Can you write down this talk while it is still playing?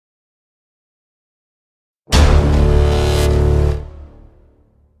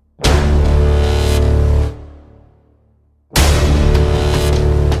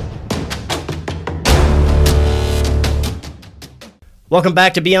Welcome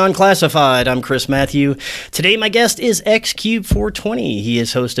back to Beyond Classified. I'm Chris Matthew. Today my guest is XCubed420. He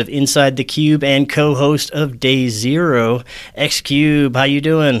is host of Inside the Cube and co-host of Day Zero. XCube, how you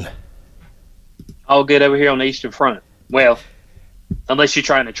doing? All good over here on the Eastern Front. Well, unless you're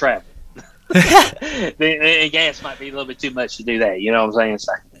trying to travel. The gas might be a little bit too much to do that. You know what I'm saying?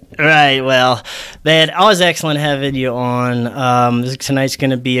 So. Right, well, man, always excellent having you on. Tonight's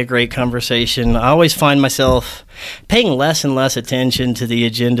going to be a great conversation. I always find myself paying less and less attention to the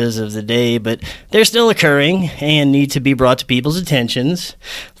agendas of the day, but they're still occurring and need to be brought to people's attentions.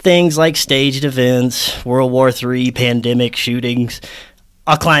 Things like staged events, World War III, pandemic shootings,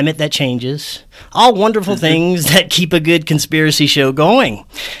 a climate that changes, all wonderful things that keep a good conspiracy show going.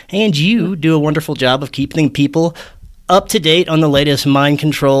 And you do a wonderful job of keeping people up to date on the latest mind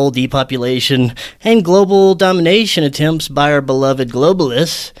control, depopulation, and global domination attempts by our beloved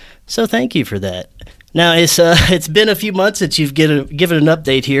globalists. So thank you for that. Now, it's been a few months since you've given an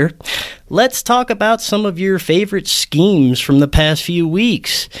update here. Let's talk about some of your favorite schemes from the past few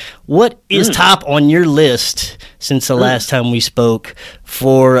weeks. What is top on your list since the last time we spoke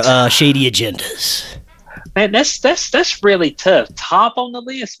for shady agendas? Man, that's really tough. Top on the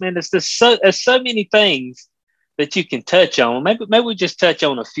list, man. There's so many things that you can touch on. Maybe we just touch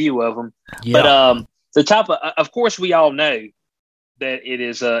on a few of them. Yeah. But the top of course, we all know that it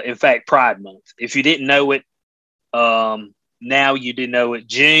is, in fact, Pride Month. If you didn't know it, now you didn't know it.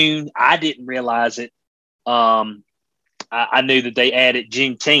 June, I didn't realize it. I knew that they added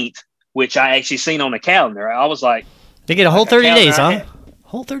Juneteenth, which I actually seen on the calendar. I was like, they get a whole 30 days, huh?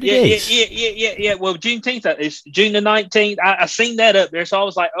 Whole 30 days. Yeah. Well, Juneteenth is June the 19th. I seen that up there, so I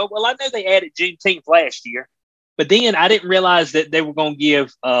was like, oh, well, I know they added Juneteenth last year. But then I didn't realize that they were going to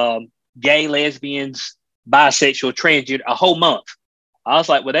give gay, lesbians, bisexual, transgender a whole month. I was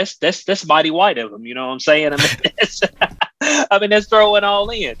like, well, that's mighty white of them. You know what I'm saying? I mean, that's throwing all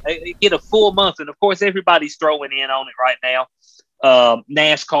in. They get a full month. And, of course, everybody's throwing in on it right now.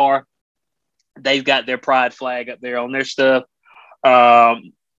 NASCAR, they've got their pride flag up there on their stuff.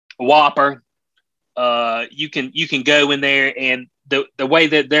 Whopper, you can go in there, and the way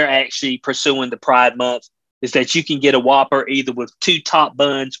that they're actually pursuing the Pride Month is that you can get a Whopper either with 2 top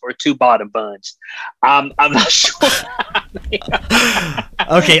buns or 2 bottom buns. I'm not sure.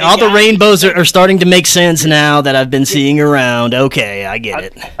 Okay, all the rainbows are starting to make sense now that I've been seeing around. Okay, I get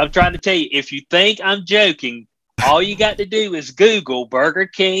it. I'm trying to tell you, if you think I'm joking, all you got to do is Google Burger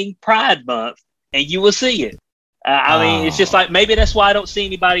King Pride Month, and you will see it. I mean, it's just like, maybe that's why I don't see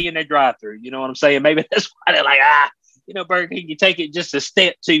anybody in their drive-thru. You know what I'm saying? Maybe that's why they're like, Burger King, you take it just a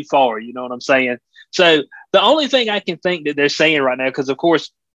step too far. You know what I'm saying? So the only thing I can think that they're saying right now, because of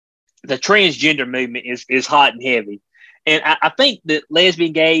course the transgender movement is hot and heavy. And I think that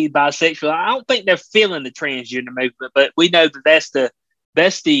lesbian, gay, bisexual, I don't think they're feeling the transgender movement, but we know that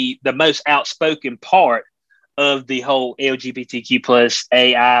that's the most outspoken part of the whole LGBTQ plus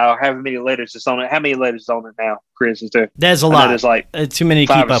AI, or however many letters it's on it. How many letters is on it now, Chris? Is there? There's a lot. There's like too many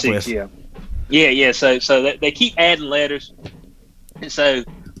to keep up with. Yeah. So they keep adding letters, and so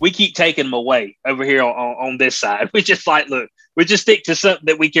we keep taking them away over here on this side. We just like, look, we just stick to something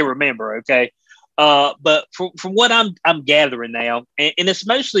that we can remember, okay? But from what I'm gathering now, and it's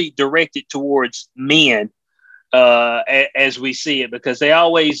mostly directed towards men, as we see it, because they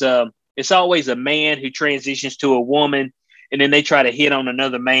always it's always a man who transitions to a woman, and then they try to hit on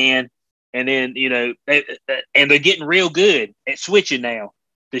another man, and then and they're getting real good at switching now.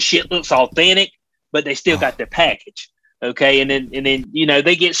 The shit looks authentic, but they still got their package. Okay. And then,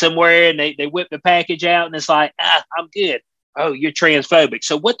 they get somewhere and they whip the package out, and it's like, I'm good. Oh, you're transphobic.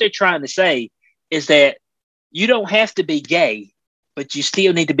 So what they're trying to say is that you don't have to be gay, but you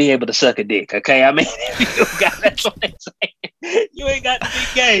still need to be able to suck a dick. Okay. I mean, that's what they're saying. You ain't got to be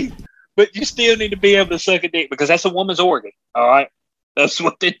gay, but you still need to be able to suck a dick, because that's a woman's organ. All right. That's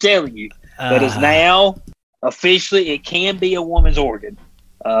what they're telling you. That is now officially, it can be a woman's organ.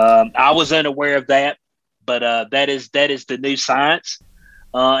 I was unaware of that. But that is the new science,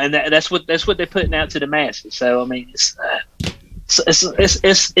 and that's what they're putting out to the masses. So I mean, it's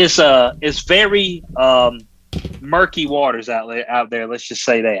very murky waters out there. Let's just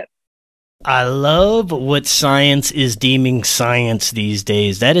say that. I love what science is deeming science these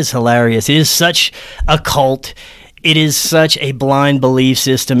days. That is hilarious. It is such a cult. It is such a blind belief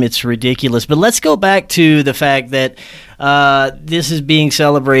system. It's ridiculous. But let's go back to the fact that this is being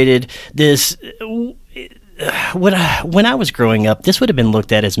celebrated. When I was growing up, this would have been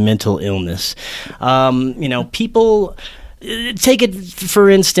looked at as mental illness. People take it, for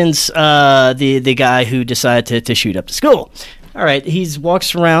instance, the guy who decided to shoot up the school. All right, he's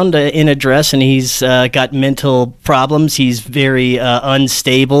walks around in a dress and he's got mental problems. He's very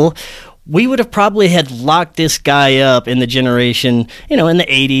unstable. We would have probably had locked this guy up in the generation, in the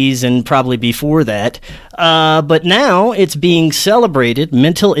 80s and probably before that. But now it's being celebrated.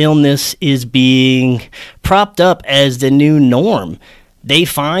 Mental illness is being propped up as the new norm. They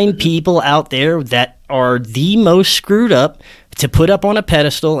find people out there that are the most screwed up to put up on a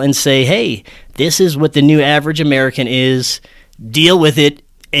pedestal and say, hey, this is what the new average American is. Deal with it,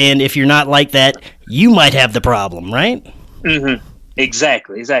 and if you're not like that, you might have the problem, right? Mm-hmm.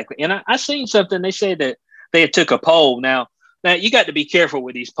 Exactly. And I seen something. They said that they had took a poll. Now you got to be careful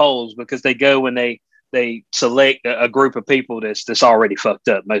with these polls because they go when they select a group of people that's already fucked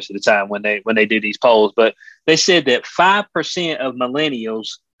up most of the time when they do these polls. But they said that 5% of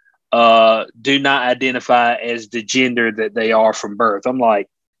millennials do not identify as the gender that they are from birth. I'm like,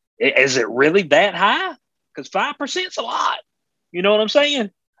 is it really that high? Because 5% is a lot. You know what I'm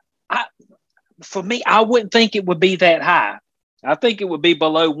saying? For me, I wouldn't think it would be that high. I think it would be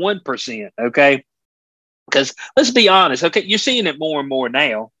below 1%. Okay. Because let's be honest. Okay. You're seeing it more and more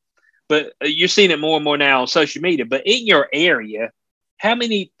now, but you're seeing it more and more now on social media, but in your area, how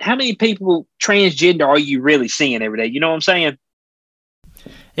many people transgender are you really seeing every day? You know what I'm saying?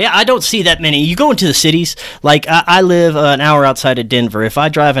 Yeah, I don't see that many. You go into the cities, like I live an hour outside of Denver. If I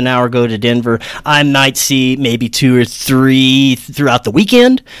drive an hour, go to Denver, I might see maybe 2 or 3 throughout the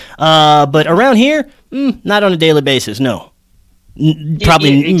weekend. But around here, not on a daily basis, no.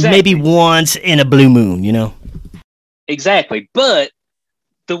 Probably exactly. Maybe once in a blue moon, Exactly. But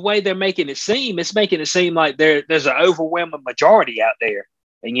the way they're making it seem, it's making it seem like there's an overwhelming majority out there.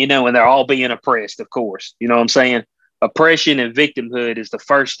 And, and they're all being oppressed, of course. You know what I'm saying? Oppression and victimhood is the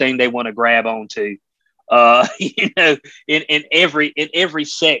first thing they want to grab onto, in every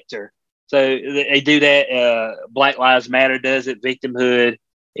sector. So they do that. Black Lives Matter does it. Victimhood,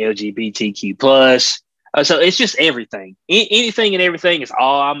 LGBTQ plus. So it's just everything. Anything and everything is,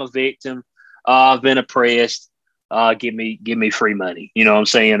 I'm a victim. I've been oppressed. Give me free money. You know what I'm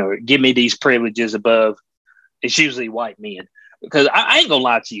saying? Or give me these privileges above. It's usually white men. Because I ain't gonna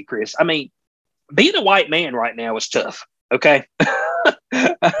lie to you, Chris. I mean, being a white man right now is tough. Okay.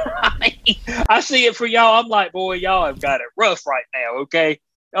 I see it for y'all. I'm like, boy, y'all have got it rough right now. Okay.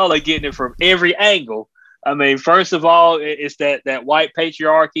 Y'all are getting it from every angle. I mean, first of all, it's that white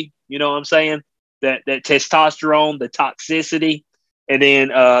patriarchy. You know what I'm saying? That testosterone, the toxicity. And then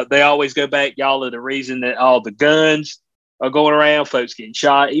they always go back. Y'all are the reason that all the guns are going around, folks getting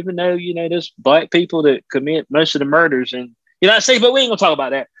shot, even though, there's black people that commit most of the murders. And, I say, but we ain't gonna talk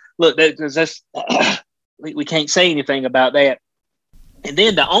about that. Look, because that's we can't say anything about that. And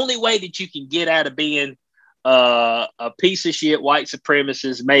then the only way that you can get out of being a piece of shit white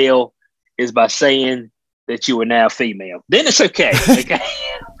supremacist male is by saying that you are now female. Then it's okay. Okay.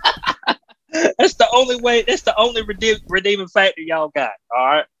 That's the only way. That's the only redeeming factor y'all got. All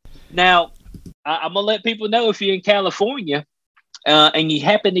right. Now, I'm gonna let people know if you're in California and you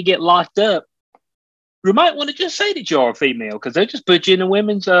happen to get locked up, you might want to just say that you are a female because they just put you in the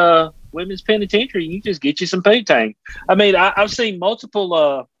women's penitentiary. And you just get you some poo-tang. I mean, I've seen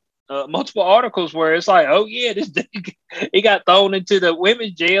multiple articles where it's like, oh yeah, this dude, he got thrown into the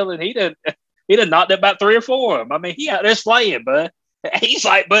women's jail and he done knocked up about 3 or 4 of them. I mean, he out there slaying, bud. He's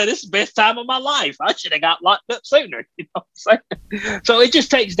like, but this is the best time of my life. I should have got locked up sooner. You know what I'm saying? So it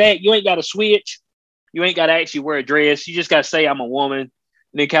just takes that. You ain't got to switch. You ain't got to actually wear a dress. You just got to say I'm a woman.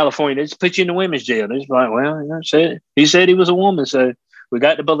 And in California, they just put you in the women's jail. It's like, well, he said he was a woman, so we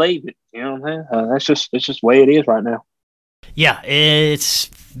got to believe it. You know what I'm saying? That's just the way it is right now. Yeah,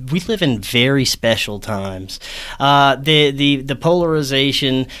 we live in very special times. The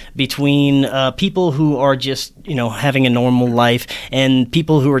polarization between people who are just having a normal life and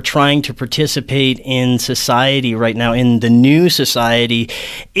people who are trying to participate in society right now, in the new society,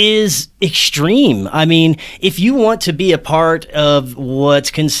 is extreme. I mean, if you want to be a part of what's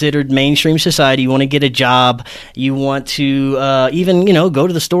considered mainstream society, you want to get a job, you want to even go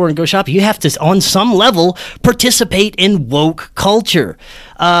to the store and go shopping, you have to, on some level, participate in woke culture.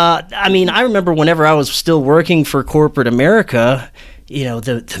 I mean, I remember whenever I was still working for corporate America,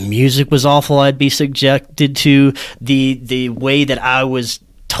 the music was awful I'd be subjected to, the way that I was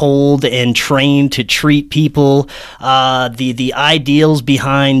told and trained to treat people, the ideals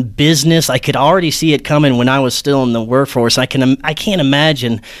behind business. I could already see it coming when I was still in the workforce. I can't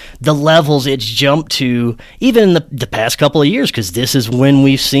imagine the levels it's jumped to even in the past couple of years, because this is when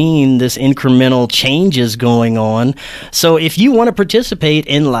we've seen this incremental changes going on. So if you want to participate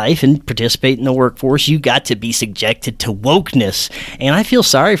in life and participate in the workforce, you got to be subjected to wokeness. And I feel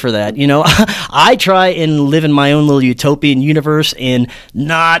sorry for that. I try and live in my own little utopian universe and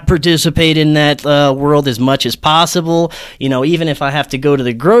not participate in that world as much as possible. Even if I have to go to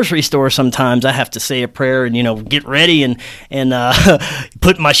the grocery store, sometimes I have to say a prayer and get ready and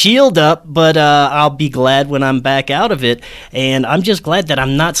put my shield up. But I'll be glad when I'm back out of it. And I'm just glad that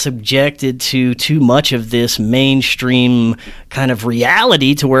I'm not subjected to too much of this mainstream kind of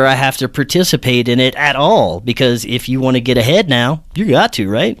reality to where I have to participate in it at all. Because if you want to get ahead now, you got to,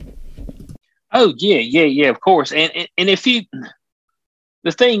 right? Oh yeah, of course. And if you,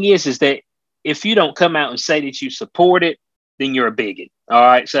 the thing is that if you don't come out and say that you support it, then you're a bigot. All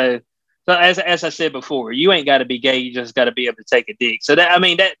right. So as I said before, you ain't got to be gay. You just got to be able to take a dick. So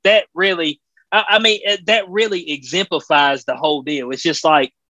that really exemplifies the whole deal. It's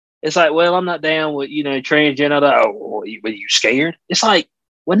like, well, I'm not down with, transgender. Oh, were you scared? It's like,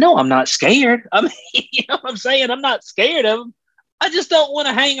 well, no, I'm not scared. I mean, you know what I'm saying? I'm not scared of them. I just don't want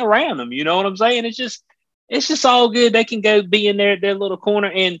to hang around them. You know what I'm saying? It's just all good. They can go be in their little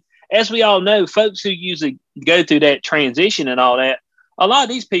corner. And as we all know, folks who usually go through that transition and all that, a lot of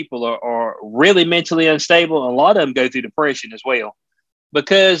these people are really mentally unstable. A lot of them go through depression as well,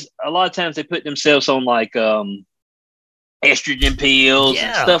 because a lot of times they put themselves on like estrogen pills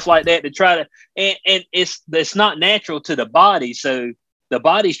and stuff like that to try to, and it's not natural to the body. So the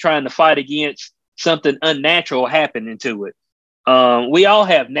body's trying to fight against something unnatural happening to it. We all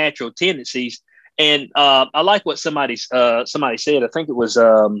have natural tendencies. And I like what somebody said. I think it was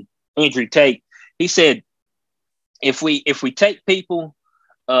Andrew Tate. He said, if we take people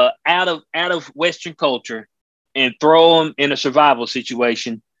out of Western culture and throw them in a survival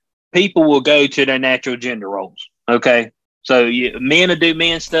situation, people will go to their natural gender roles. Okay, so men will do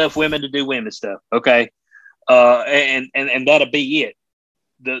men stuff, women to do women stuff. Okay, and that'll be it.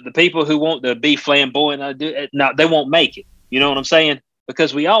 The people who want to be flamboyant, they won't make it. You know what I'm saying?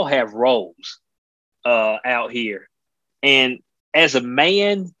 Because we all have roles out here. And as a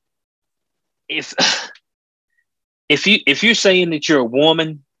man, if you're saying that you're a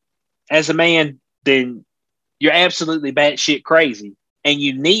woman as a man, then you're absolutely batshit crazy and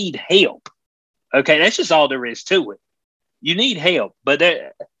you need help. Okay, that's just all there is to it. You need help. But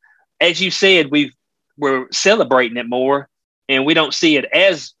as you said, we're celebrating it more, and we don't see it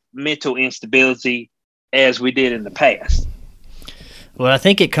as mental instability as we did in the past. What I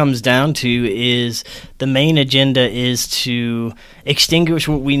think it comes down to is the main agenda is to extinguish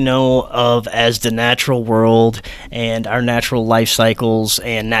what we know of as the natural world and our natural life cycles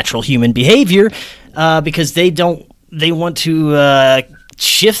and natural human behavior, because they want to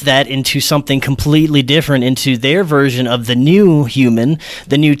shift that into something completely different, into their version of the new human,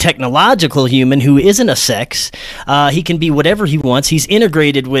 the new technological human who isn't a sex. He can be whatever he wants. He's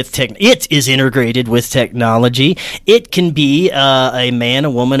integrated with it is integrated with technology. It can be a man,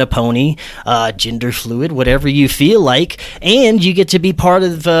 a woman, a pony, gender fluid, whatever you feel like, and you get to be part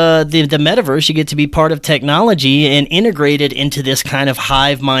of the metaverse. You get to be part of technology and integrated into this kind of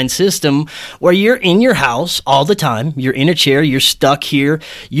hive mind system where you're in your house all the time. You're in a chair. You're stuck here.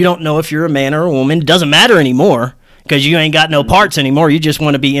 You don't know if you're a man or a woman. It doesn't matter anymore because you ain't got no parts anymore. You just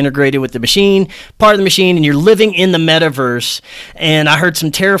want to be integrated with the machine, part of the machine, and you're living in the metaverse. And I heard some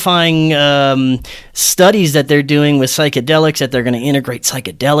terrifying studies that they're doing with psychedelics, that they're going to integrate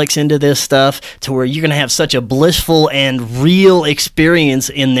psychedelics into this stuff to where you're going to have such a blissful and real experience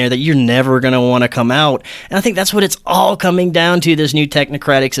in there that you're never going to want to come out. And I think that's what it's all coming down to, this new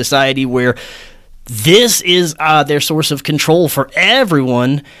technocratic society where this is their source of control for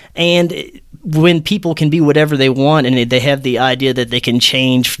everyone. And when people can be whatever they want and they have the idea that they can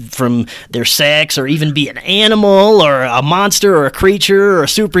change from their sex or even be an animal or a monster or a creature or a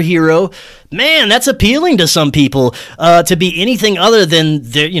superhero, man, that's appealing to some people, to be anything other than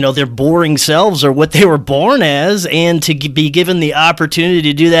their boring selves or what they were born as, and to be given the opportunity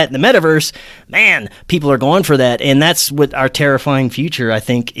to do that in the metaverse. Man, people are going for that, and that's what our terrifying future, I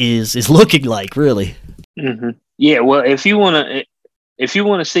think, is looking like, really. Mm-hmm. Yeah, well, if you want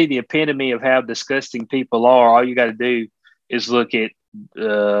to see the epitome of how disgusting people are, all you got to do is look at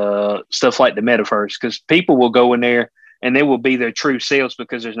stuff like the metaverse, because people will go in there and they will be their true selves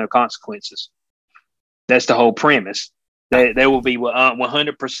because there's no consequences. That's the whole premise. They will be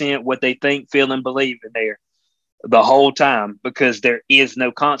 100% what they think, feel, and believe in there. the whole time because there is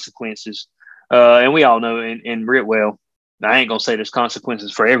no consequences. And we all know in well, I ain't gonna say there's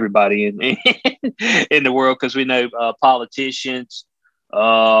consequences for everybody in the world because we know politicians,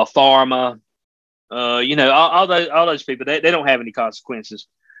 pharma, all those people they don't have any consequences.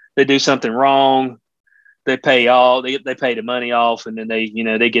 They do something wrong, they pay the money off, and then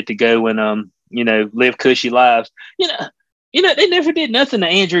they get to go and live cushy lives. They never did nothing to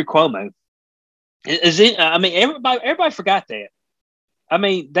Andrew Cuomo. Everybody forgot that. I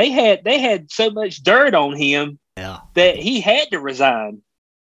mean, they had so much dirt on him that he had to resign.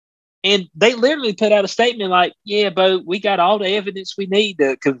 And they literally put out a statement like, yeah, Bo, we got all the evidence we need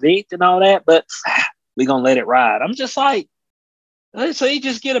to convict and all that, but we're going to let it ride. I'm just like, so you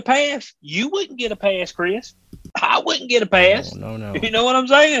just get a pass? You wouldn't get a pass, Chris. I wouldn't get a pass. No. You know what I'm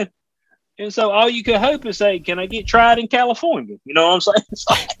saying? And so all you could hope is say, can I get tried in California? You know what I'm saying?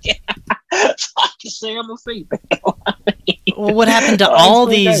 So I can say I'm a female. Well, what happened to all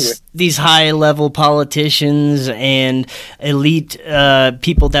these high-level politicians and elite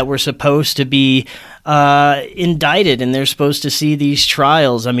people that were supposed to be indicted, and they're supposed to see these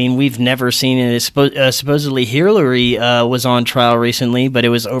trials? I mean, we've never seen it. Supposedly Hillary was on trial recently, but it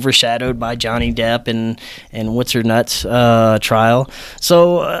was overshadowed by Johnny Depp and what's her nuts trial.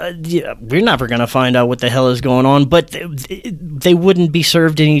 So we're never going to find out what the hell is going on. But they wouldn't be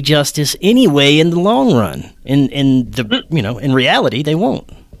served any justice anyway in the long run. In reality, they won't.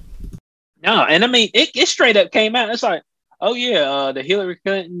 No, and I mean, it straight up came out. It's like, oh yeah, the Hillary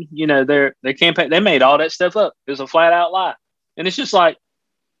Clinton, their campaign, they made all that stuff up. It was a flat out lie, and it's just like,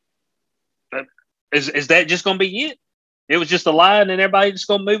 is that just going to be it? It was just a lie, and then everybody just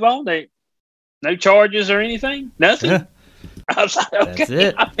going to move on. No charges or anything, nothing. Yeah. I was like, okay. That's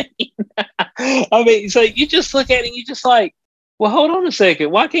it. I mean, so you just look at it, and you just like, well, hold on a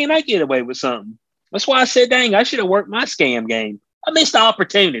second, why can't I get away with something? That's why I said, dang, I should have worked my scam game. I missed the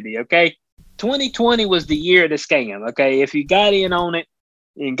opportunity. Okay. 2020 was the year of the scam. Okay. If you got in on it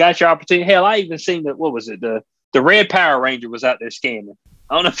and got your opportunity, hell, I even seen what was it? The Red Power Ranger was out there scamming.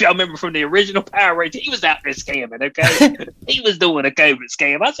 I don't know if y'all remember from the original Power Ranger. He was out there scamming. Okay. He was doing a COVID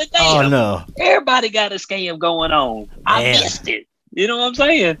scam. I said, damn, oh, no. Everybody got a scam going on. I missed it. You know what I'm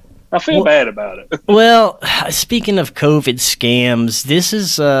saying? I feel bad about it. Well, speaking of COVID scams,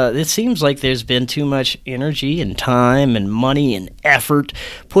 it seems like there's been too much energy and time and money and effort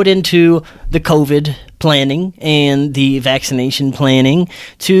put into the COVID planning and the vaccination planning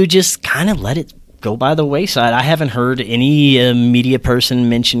to just kind of let it go by the wayside. I haven't heard any media person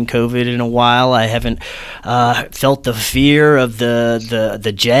mention COVID in a while. I haven't felt the fear of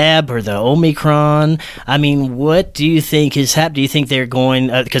the jab or the Omicron. I mean, what do you think is happening? Do you think they're going,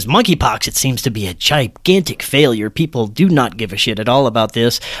 because monkeypox, it seems to be a gigantic failure. People do not give a shit at all about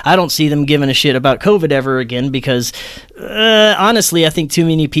this. I don't see them giving a shit about COVID ever again because honestly, I think too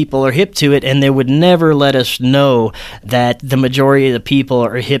many people are hip to it, and they would never let us know that the majority of the people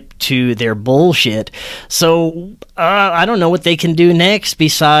are hip to their bullshit. So I don't know what they can do next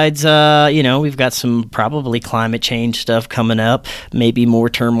besides, we've got some probably climate change stuff coming up, maybe more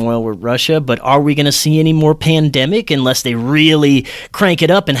turmoil with Russia, but are we going to see any more pandemic unless they really crank it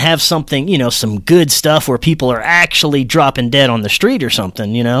up and have something, some good stuff where people are actually dropping dead on the street or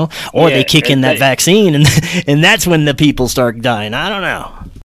something, or they kick in that vaccine and that's when the people start dying. I don't know.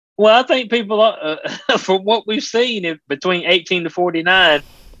 Well, I think people, from what we've seen between 18 to 49,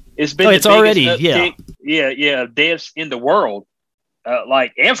 it's been it's already deaths in the world,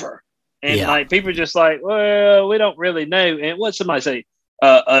 like ever, and like people are just like, well, we don't really know. And what somebody say,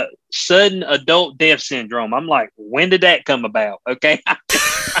 sudden adult death syndrome. I'm like, when did that come about? Okay,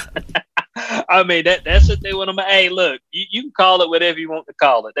 I mean that's what they want to. Hey, look, you can call it whatever you want to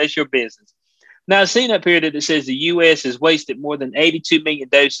call it. That's your business. Now, I've seen up here that it says the U.S. has wasted more than 82 million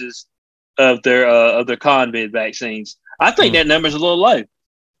doses of their COVID vaccines. I think that number's a little low.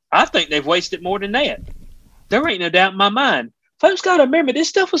 I think they've wasted more than that. There ain't no doubt in my mind. Folks got to remember, this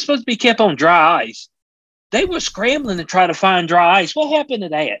stuff was supposed to be kept on dry ice. They were scrambling to try to find dry ice. What happened to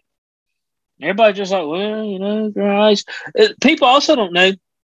that? Everybody just like, well, dry ice. People also don't know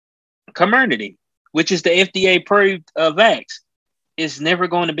Comirnaty, which is the FDA-approved vax, is never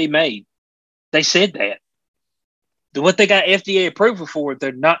going to be made. They said that. What they got FDA approval for,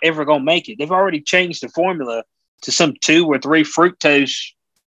 they're not ever going to make it. They've already changed the formula to some 2 or 3 fructose,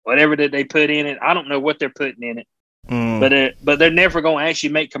 whatever that they put in it. I don't know what they're putting in it, but they're never going to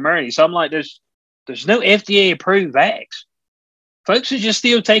actually make Comirnaty. So I'm like, there's no FDA approved vax. Folks are just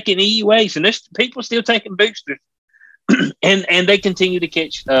still taking EUAs, and there's people still taking boosters, and they continue to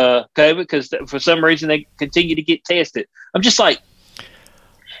catch COVID because for some reason they continue to get tested. I'm just like,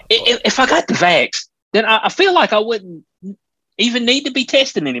 if I got the vax, then I feel like I wouldn't even need to be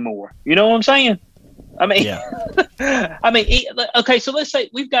testing anymore. You know what I'm saying? I mean, Yeah. I mean, okay. So let's say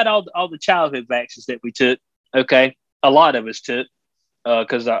we've got all the childhood vaccines that we took. Okay, a lot of us took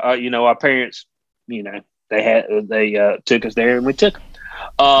because our parents, they took us there and we took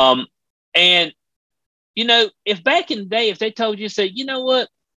them. And if back in the day, if they told you, say, you know what,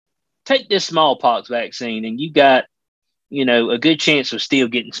 take this smallpox vaccine and you got, a good chance of still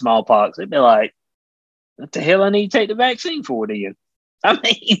getting smallpox, they'd be like, what the hell I need to take the vaccine for then? I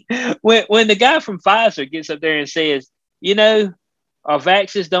mean, when the guy from Pfizer gets up there and says, our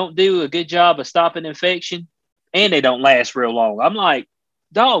vaccines don't do a good job of stopping infection and they don't last real long, I'm like,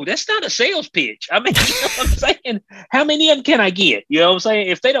 dog, that's not a sales pitch. I mean, you know what I'm saying? How many of them can I get? You know what I'm saying?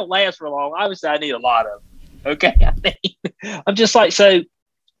 If they don't last for long, obviously I need a lot of them. Okay. I mean, I'm just like, so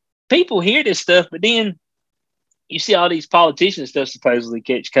people hear this stuff, but then you see all these politicians stuff supposedly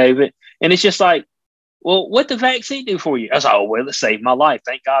catch COVID. And it's just like, well, what the vaccine do for you? I was like, oh, well, it saved my life.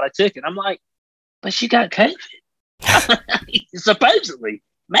 Thank God I took it. I'm like, but you got COVID. Supposedly.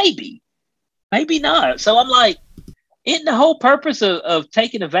 Maybe not. So I'm like, isn't the whole purpose of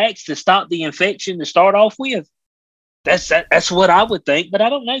taking a vax to stop the infection to start off with? That's what I would think, but I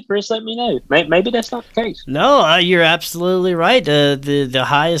don't know. Chris, let me know. Maybe that's not the case. No, you're absolutely right. The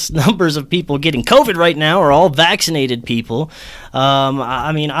highest numbers of people getting COVID right now are all vaccinated people.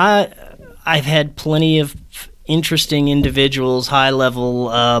 I mean, I've had plenty of interesting individuals,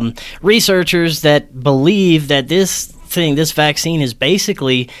 high-level researchers that believe that this vaccine is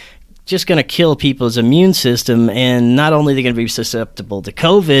basically just going to kill people's immune system, and not only are they going to be susceptible to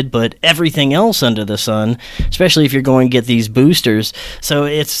COVID, but everything else under the sun, especially if you're going to get these boosters. So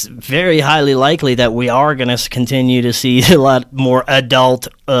it's very highly likely that we are going to continue to see a lot more adult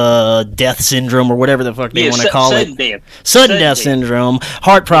death syndrome, or whatever the fuck they want to call it. Sudden death syndrome,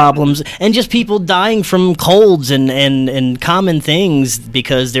 heart problems, and just people dying from colds and common things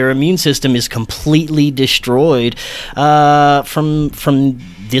because their immune system is completely destroyed from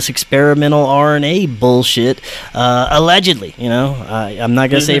this experimental RNA bullshit, allegedly. I'm not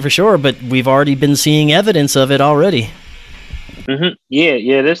going to say for sure, but we've already been seeing evidence of it already. Mm-hmm.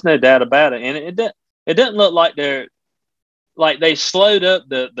 Yeah, there's no doubt about it, and it doesn't look like they slowed up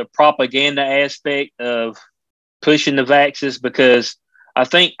the propaganda aspect of pushing the vaxes, because I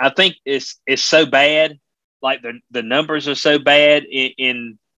think it's so bad, like the numbers are so bad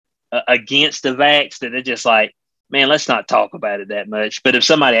in against the vax that they're just like, man, let's not talk about it that much. But if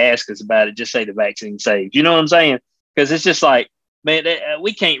somebody asks us about it, just say the vaccine saved. You know what I'm saying? Because it's just like, man,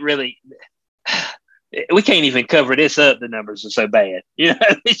 we can't even cover this up. The numbers are so bad.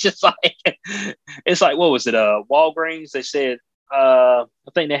 It's just like, what was it? Walgreens, they said, I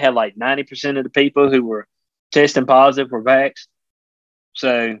think they had like 90% of the people who were testing positive were vaxxed.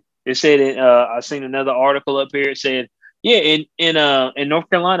 So it said, I seen another article up here. It said, yeah, in North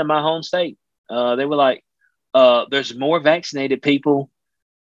Carolina, my home state, they were like, there's more vaccinated people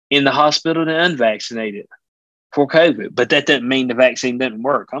in the hospital than unvaccinated for COVID, but that doesn't mean the vaccine doesn't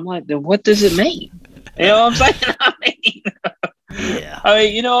work. I'm like, then what does it mean? You know what I'm saying?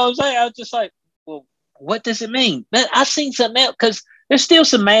 You know what I'm saying? I was just like, well, what does it mean? But I seen something else, because there's still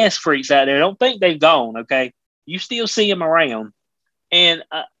some mask freaks out there. I don't think they've gone. Okay, you still see them around, and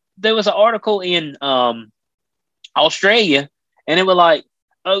there was an article in Australia, and it was like,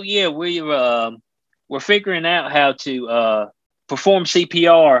 oh yeah, we're figuring out how to perform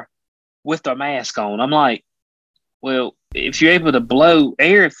CPR with our mask on. I'm like, well, if you're able to blow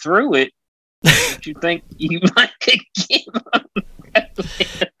air through it, don't you think you might get them?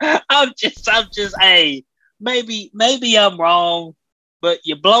 I'm just, hey, maybe I'm wrong, but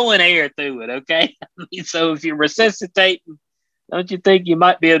you're blowing air through it, okay? I mean, so if you're resuscitating, don't you think you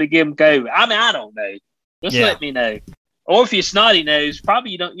might be able to give them COVID? I mean, I don't know. Just let me know. Or if you're snotty nose, you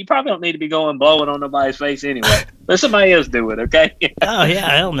probably don't need to be going blowing on nobody's face anyway. Let somebody else do it, okay? Oh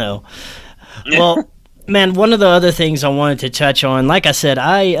yeah, hell no. Well, man, one of the other things I wanted to touch on, like I said,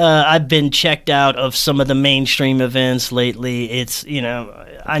 I've been checked out of some of the mainstream events lately. It's,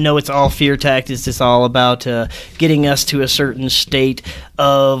 I know it's all fear tactics. It's all about getting us to a certain state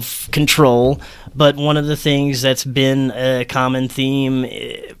of control. But one of the things that's been a common theme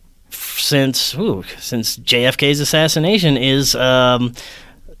since JFK's assassination is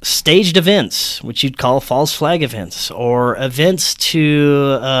staged events, which you'd call false flag events, or events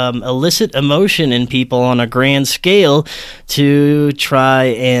to elicit emotion in people on a grand scale to try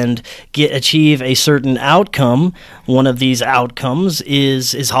and achieve a certain outcome, one of these outcomes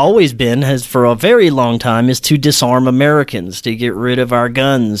is always been, has for a very long time, is to disarm Americans, to get rid of our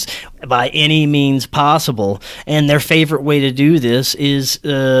guns by any means possible. And their favorite way to do this is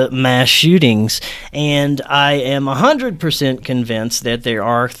mass shootings. And I am 100% convinced that there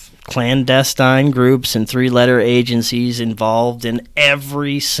are clandestine groups and three-letter agencies involved in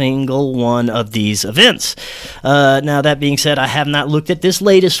every single one of these events. Now, that being said, I have not looked at this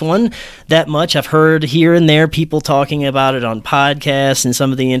latest one that much. I've heard here and there people talking about it on podcasts and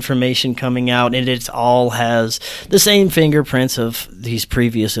some of the information coming out, and it all has the same fingerprints of these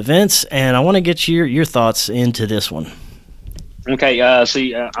previous events, and I want to get your thoughts into this one. Okay,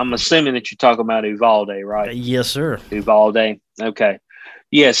 I'm assuming that you're talking about Uvalde, right? Yes, sir. Uvalde. Okay.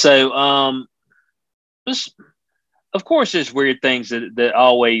 Yeah, so of course there's weird things that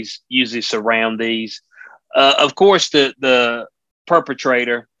always usually surround these. Of course, the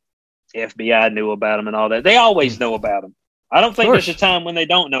perpetrator, FBI knew about him and all that. They always know about him. I don't think there's a time when they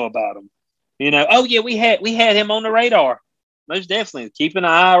don't know about him. You know, oh yeah, we had him on the radar. Most definitely, keeping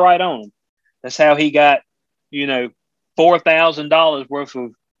an eye right on him. That's how he got, $4,000 worth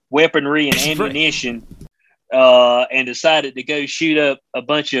of weaponry and ammunition. And decided to go shoot up a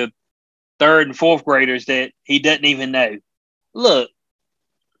bunch of third and fourth graders that he doesn't even know. Look,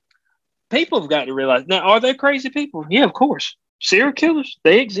 people have got to realize, now, are there crazy people? Yeah, of course. Serial killers,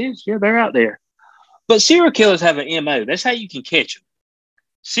 they exist. Yeah, they're out there. But serial killers have an MO. That's how you can catch them.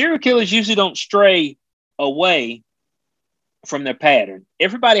 Serial killers usually don't stray away from their pattern.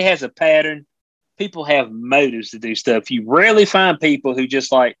 Everybody has a pattern. People have motives to do stuff. You rarely find people who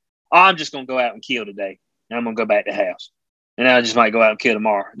just like, oh, I'm just going to go out and kill today. I'm going to go back to the house. And I just might go out and kill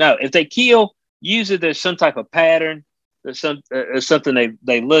tomorrow. No, if they kill, usually there's some type of pattern. There's something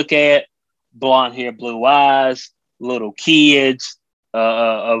they look at. Blonde hair, blue eyes, little kids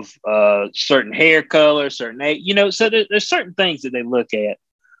of certain hair color, certain age. So there's certain things that they look at.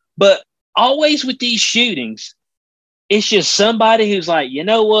 But always with these shootings, it's just somebody who's like, you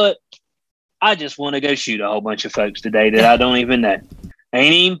know what? I just want to go shoot a whole bunch of folks today that I don't even know.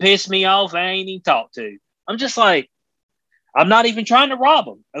 Ain't even pissed me off. I ain't even talked to. I'm just like, I'm not even trying to rob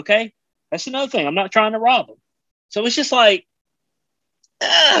them, okay? That's another thing. I'm not trying to rob them. So it's just like,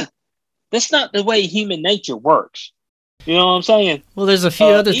 that's not the way human nature works. You know what I'm saying? Well, there's a few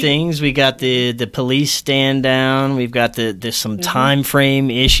other things. We got the police stand down. We've got there's some time frame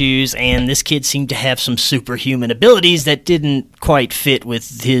issues, and this kid seemed to have some superhuman abilities that didn't quite fit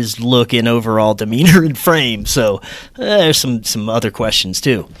with his look and overall demeanor and frame. So there's some other questions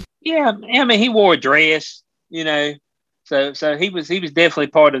too. Yeah, I mean, he wore a dress, so he was definitely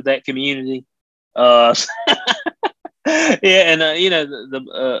part of that community. Yeah, and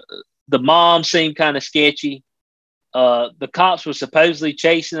the mom seemed kind of sketchy. The cops were supposedly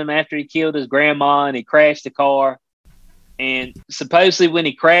chasing him after he killed his grandma and he crashed the car. And supposedly when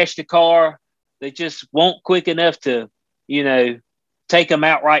he crashed the car, they just weren't quick enough to, take him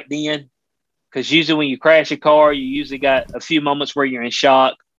out right then. Because usually when you crash a car, you usually got a few moments where you're in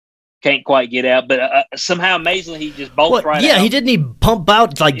shock. Can't quite get out, but somehow amazingly he just bolts right out. Yeah, he didn't even pump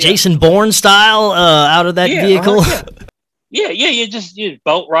out like Jason Bourne style out of that vehicle. You just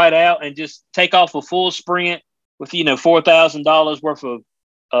bolt right out and just take off a full sprint with $4,000 worth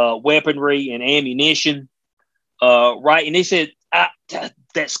of weaponry and ammunition. Right, and they said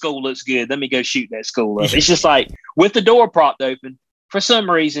that school looks good. Let me go shoot that school up. It's just like with the door propped open for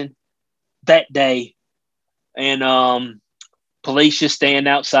some reason that day, and police just stand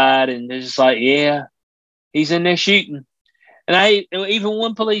outside and they're just like, yeah, he's in there shooting. And even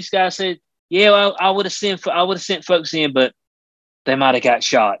one police guy said, yeah, well, I would have sent folks in, but they might have got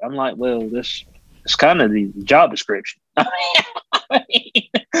shot. I'm like, well, this is kind of the job description. Has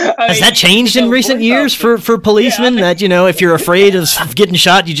that changed in recent years for policemen? That if you're afraid of getting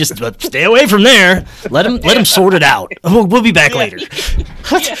shot, you just stay away from there. Let them sort it out. We'll be back later.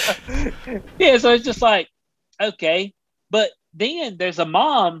 Yeah, so it's just like, okay, but then there's a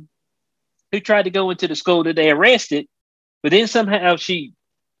mom who tried to go into the school that they arrested, but then somehow she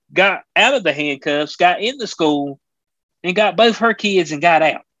got out of the handcuffs, got in the school, and got both her kids and got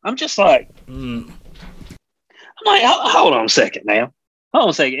out. I'm just like, I'm like, hold on a second now. Hold on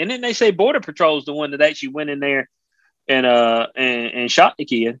a second. And then they say Border Patrol is the one that actually went in there and shot the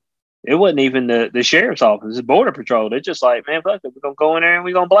kid. It wasn't even the sheriff's office. It's Border Patrol. They're just like, man, fuck it. We're going to go in there and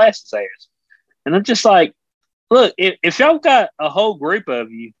we're going to blast his ass. And I'm just like, look, if y'all got a whole group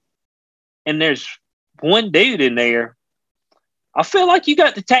of you and there's one dude in there, I feel like you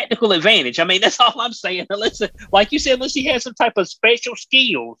got the tactical advantage. I mean, that's all I'm saying. Unless, like you said, unless he has some type of special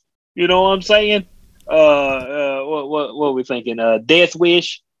skills. You know what I'm saying? What are we thinking? Death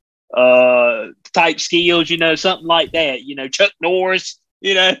Wish. type skills, something like that. Chuck Norris,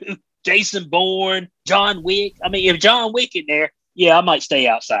 Jason Bourne, John Wick. I mean, if John Wick in there, yeah, I might stay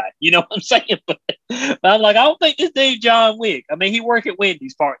outside. You know what I'm saying? But I'm like, I don't think this dude John Wick. I mean, he work at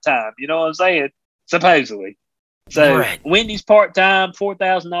Wendy's part time. You know what I'm saying? Supposedly. So right. Wendy's part time,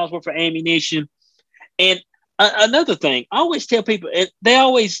 $4,000 worth of ammunition. And another thing, I always tell people, they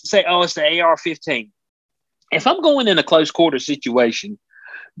always say, "Oh, it's the AR-15." If I'm going in a close quarter situation,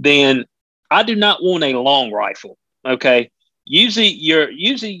 then I do not want a long rifle. Okay, usually your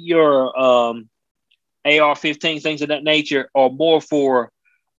AR-15, things of that nature, are more for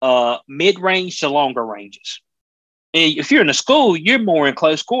mid-range to longer ranges. And if you're in a school, you're more in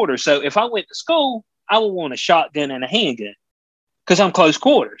close quarters. So if I went to school, I would want a shotgun and a handgun because I'm close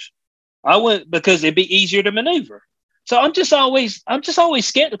quarters. I would, because it'd be easier to maneuver. So I'm just always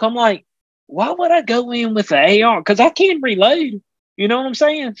skeptical. I'm like, why would I go in with the AR? Because I can reload. You know what I'm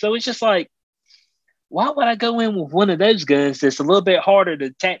saying? So it's just like, why would I go in with one of those guns that's a little bit harder to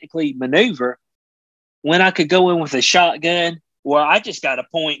tactically maneuver when I could go in with a shotgun where I just got to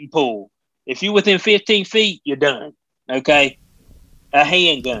point and pull? If you're within 15 feet, you're done. Okay? A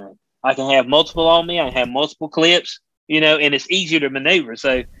handgun. I can have multiple on me. I can have multiple clips, and it's easier to maneuver.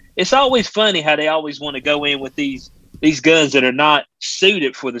 So it's always funny how they always want to go in with these guns that are not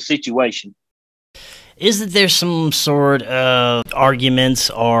suited for the situation. Isn't there some sort of arguments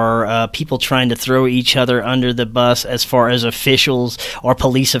or people trying to throw each other under the bus as far as officials or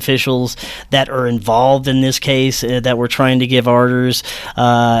police officials that are involved in this case that were trying to give orders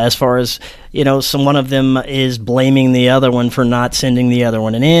as far as, one of them is blaming the other one for not sending the other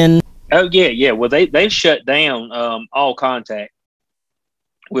one in? Oh, yeah. Well, they shut down all contact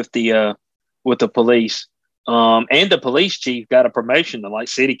with the police. And the police chief got a promotion to like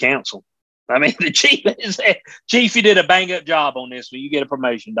city council. I mean, the chief you did a bang up job on this one. You get a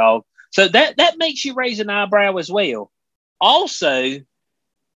promotion, dog. So that makes you raise an eyebrow as well. Also,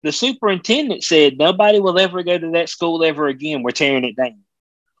 the superintendent said nobody will ever go to that school ever again. We're tearing it down.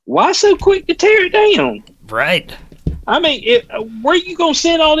 Why so quick to tear it down? Right. I mean, where are you going to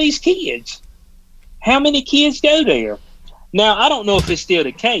send all these kids? How many kids go there? Now, I don't know if it's still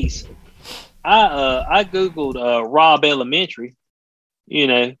the case. I Googled Robb Elementary,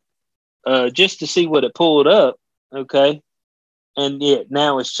 just to see what it pulled up. Okay. And yeah,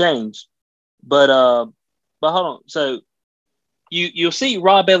 now it's changed. But hold on. So you'll see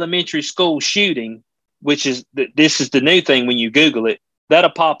Robb Elementary School shooting, which is this is the new thing when you Google it.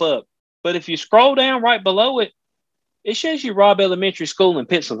 That'll pop up. But if you scroll down right below it, it shows you Robb Elementary School in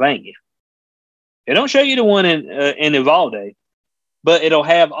Pennsylvania. It don't show you the one in Uvalde, but it'll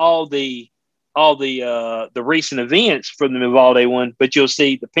have all the recent events from the Uvalde one, but you'll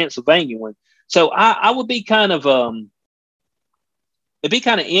see the Pennsylvania one. So I would be kind of it'd be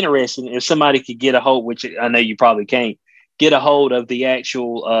kind of interesting if somebody could get a hold, which I know you probably can't, get a hold of the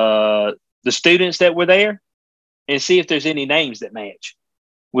actual the students that were there and see if there's any names that match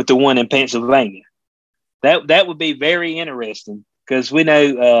with the one in Pennsylvania. That would be very interesting because we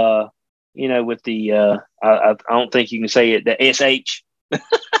know with the I don't think you can say it, the SH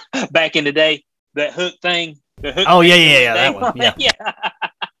back in the day, that hook thing. The hook that one. Yeah.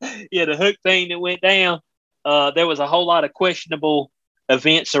 Yeah, the hook thing that went down. There was a whole lot of questionable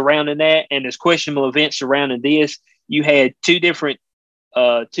events surrounding that, and there's questionable events surrounding this. You had two different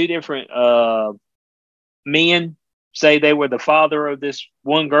men say they were the father of this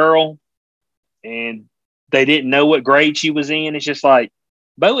one girl, and they didn't know what grade she was in. It's just like,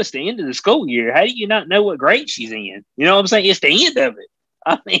 Bo, it's the end of the school year. How do you not know what grade she's in? You know what I'm saying? It's the end of it.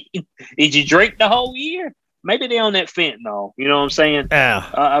 I mean, did you drink the whole year? Maybe they on that fentanyl. You know what I'm saying? Yeah.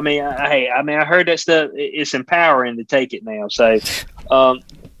 I heard that stuff. It's empowering to take it now. So, so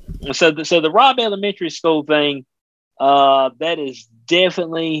the Robb Elementary School thing, that is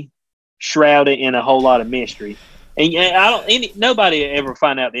definitely shrouded in a whole lot of mystery, and nobody ever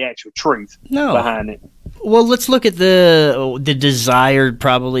find out the actual truth behind it. Well, let's look at the desired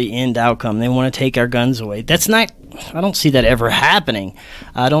probably end outcome. They want to take our guns away. That's not. I don't see that ever happening.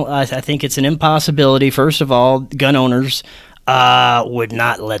 I think it's an impossibility. First of all, gun owners would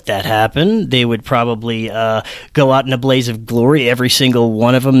not let that happen. They would probably go out in a blaze of glory, every single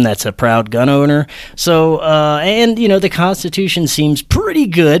one of them that's a proud gun owner. So, and the Constitution seems pretty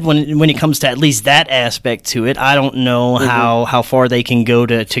good when it comes to at least that aspect to it. I don't know how far they can go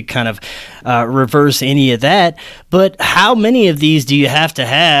to kind of reverse any of that. But how many of these do you have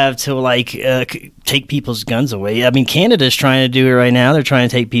to take people's guns away? I mean, Canada's trying to do it right now. They're trying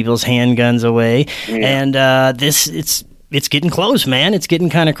to take people's handguns away, and it's getting close, man. It's getting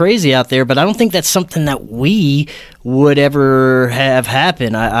kind of crazy out there, but I don't think that's something that we would ever have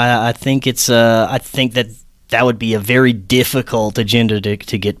happen. I think I think that would be a very difficult agenda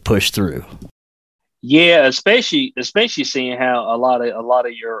to get pushed through. Yeah, especially seeing how a lot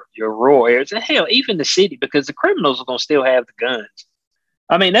of your rural areas, and hell, even the city, because the criminals are gonna still have the guns.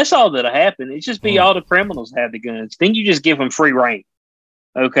 I mean, that's all that'll happen. It's just be all the criminals have the guns. Then you just give them free reign.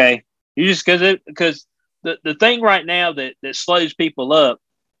 Okay, you just because the thing right now that slows people up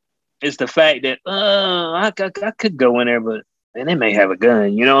is the fact that I could go in there, but man, they may have a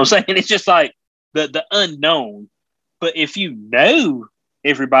gun. You know what I'm saying? It's just like the unknown. But if you know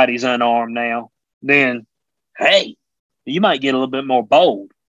everybody's unarmed now, then hey, you might get a little bit more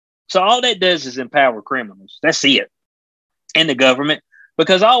bold. So all that does is empower criminals. That's it. And the government.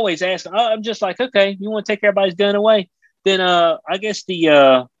 Because I always ask, I'm just like, okay, you want to take everybody's gun away? Then I guess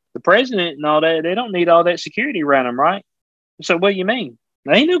the president and all that, they don't need all that security around them, right? So what do you mean?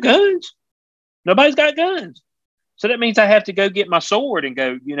 There ain't no guns. Nobody's got guns. So that means I have to go get my sword and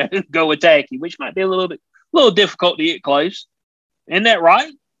go, go attack you, which might be a little difficult to get close. Isn't that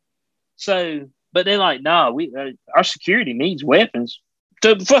right? So, but they're like, no, our security needs weapons.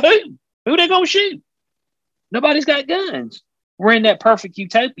 For who? Who they gonna shoot? Nobody's got guns. We're in that perfect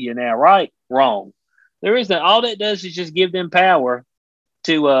utopia now, right? Wrong. There isn't. All that does is just give them power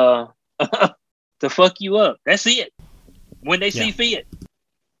to to fuck you up. That's it. When they see fit.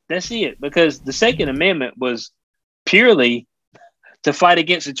 That's it. Because the Second Amendment was purely to fight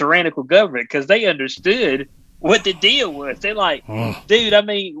against a tyrannical government because they understood what the deal was. They're like, dude, I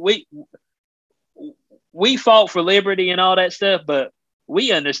mean, we fought for liberty and all that stuff, but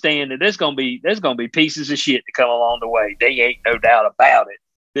we understand that there's gonna be pieces of shit to come along the way. They ain't no doubt about it.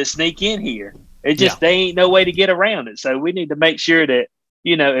 That sneak in here. It just they ain't no way to get around it. So we need to make sure that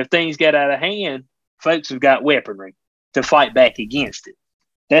if things get out of hand, folks have got weaponry to fight back against it.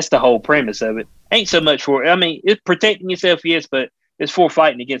 That's the whole premise of it. Ain't so much for. I mean, it's protecting yourself, yes, but it's for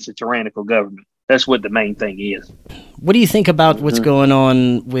fighting against a tyrannical government. That's what the main thing is. What do you think about what's going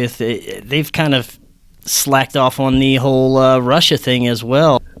on with? They've kind of slacked off on the whole Russia thing as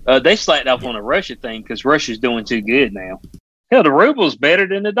well. They slacked off on the Russia thing because Russia's doing too good now. Hell, the ruble's better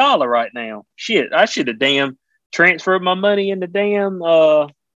than the dollar right now. Shit, I should have damn transferred my money in the damn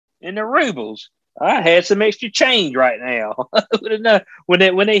in the rubles. I had some extra change right now. when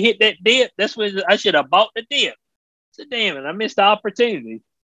they hit that dip, that's when I should have bought the dip. So damn it, I missed the opportunity.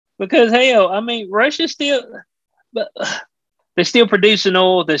 Because hell, I mean, Russia's still, but they're still producing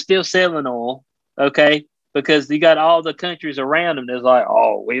oil. They're still selling oil. Okay, because you got all the countries around them that's like,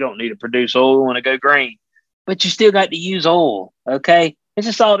 oh, we don't need to produce oil, we want to go green. But you still got to use oil, okay? It's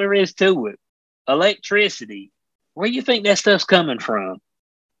just all there is to it. Electricity, where do you think that stuff's coming from?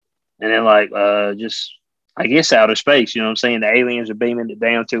 And they're like, just, I guess, outer space, you know what I'm saying? The aliens are beaming it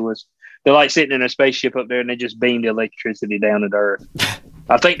down to us. They're like sitting in a spaceship up there and they just beam the electricity down to the earth.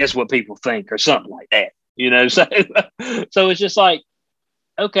 I think that's what people think or something like that, So it's just like,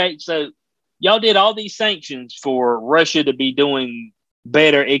 okay, so y'all did all these sanctions for Russia to be doing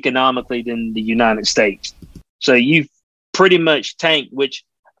better economically than the United States. So you pretty much tanked, which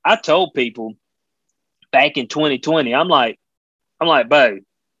I told people back in 2020, I'm like, bro,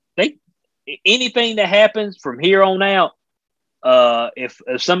 anything that happens from here on out, if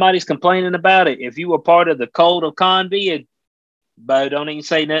somebody's complaining about it, if you were part of the code of convid, Bo, don't even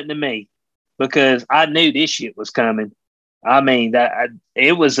say nothing to me because I knew this shit was coming. I mean,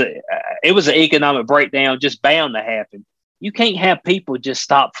 it was an economic breakdown just bound to happen. You can't have people just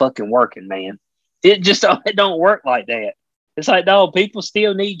stop fucking working, man. It don't work like that. It's like, no, people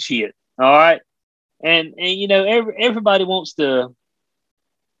still need shit. All right. And everybody wants to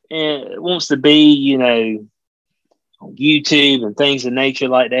be, on YouTube and things of nature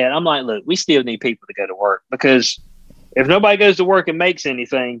like that. I'm like, look, we still need people to go to work because if nobody goes to work and makes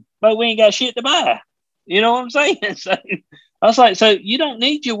anything, but we ain't got shit to buy. You know what I'm saying? So I was like, so you don't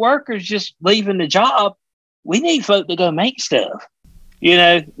need your workers just leaving the job. We need folk to go make stuff.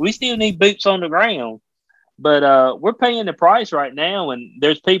 We still need boots on the ground, but we're paying the price right now. And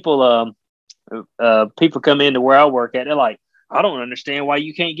there's people come into where I work at. They're like, I don't understand why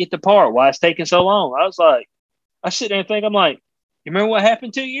you can't get the part. Why it's taking so long? I was like, I sit there and think, I'm like, you remember what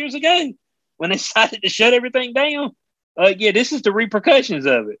happened 2 years ago when they decided to shut everything down? Yeah, this is the repercussions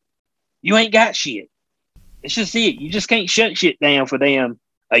of it. You ain't got shit. It's just it. You just can't shut shit down for them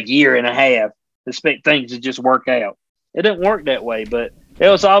a year and a half. Expect things to just work out. It didn't work that way, but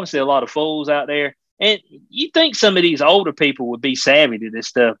there was obviously a lot of fools out there. And you think some of these older people would be savvy to this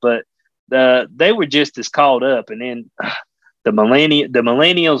stuff, but they were just as caught up. And then the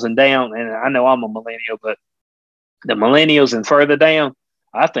millennials and down, and I know I'm a millennial, but the millennials and further down,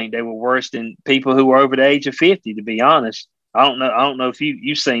 I think they were worse than people who were over the age of 50, to be honest. I don't know if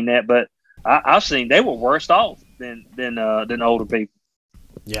you've seen that, but I've seen they were worse off than older people.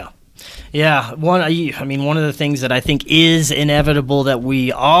 Yeah. Yeah, one of the things that I think is inevitable that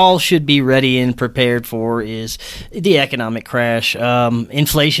we all should be ready and prepared for is the economic crash.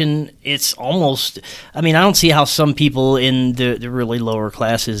 Inflation, it's almost, I don't see how some people in the really lower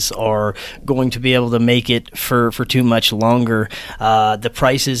classes are going to be able to make it for too much longer. The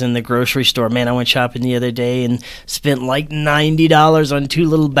prices in the grocery store, man, I went shopping the other day and spent like $90 on 2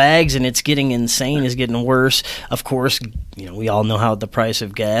 little bags, and it's getting insane. It's getting worse. Of course, we all know how the price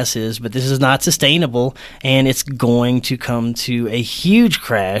of gas is, but this is not sustainable, and it's going to come to a huge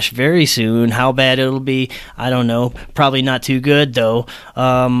crash very soon. How bad it'll be, I don't know. Probably not too good, though.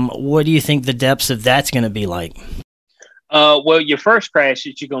 What do you think the depths of that's going to be like? Well, your first crash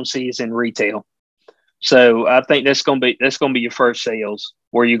that you're going to see is in retail. So I think that's going to be your first sales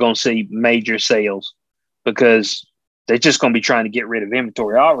where you're going to see major sales, because they're just going to be trying to get rid of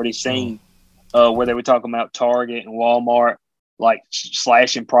inventory. I already seen where they were talking about Target and Walmart like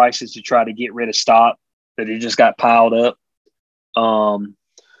slashing prices to try to get rid of stock that it just got piled up.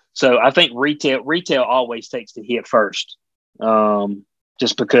 So I think retail always takes the hit first,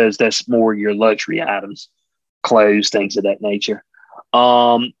 just because that's more your luxury items, clothes, things of that nature.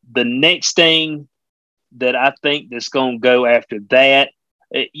 The next thing that I think that's going to go after that,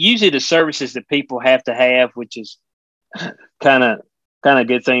 usually the services that people have to have, which is kind of a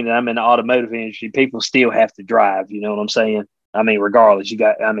good thing that I'm in the automotive industry. People still have to drive. You know what I'm saying? Regardless, you're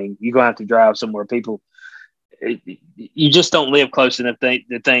going to have to drive somewhere. You just don't live close enough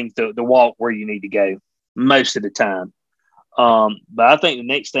to walk where you need to go most of the time. But I think the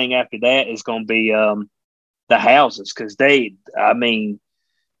next thing after that is going to be the houses, because you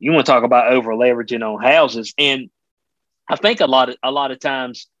want to talk about over leveraging on houses. And I think a lot of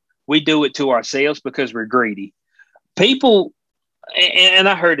times we do it to ourselves because we're greedy. People, and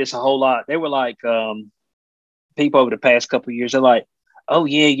I heard this a whole lot. They were like, people over the past couple of years, they're like, oh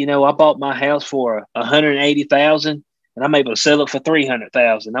yeah, I bought my house for $180,000 and I'm able to sell it for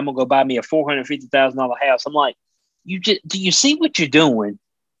 $300,000. I'm gonna go buy me a $450,000 house. I'm like, do you see what you're doing?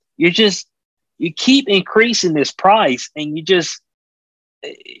 You keep increasing this price, and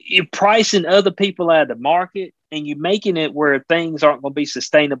you're pricing other people out of the market, and you're making it where things aren't going to be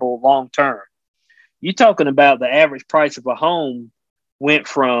sustainable long term. You're talking about the average price of a home went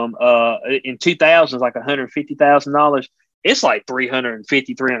from in 2000 like $150,000. It's like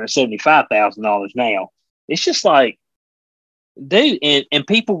 $375,000 now. It's just like, dude, and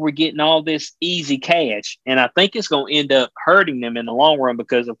people were getting all this easy cash, and I think it's going to end up hurting them in the long run,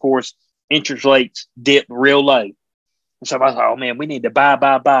 because of course interest rates dip real low. And so I was like, oh man, we need to buy.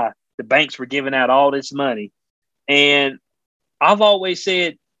 The banks were giving out all this money, and I've always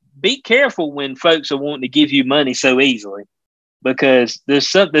said, be careful when folks are wanting to give you money so easily, because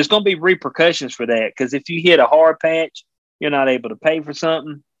there's going to be repercussions for that. Because if you hit a hard patch, you're not able to pay for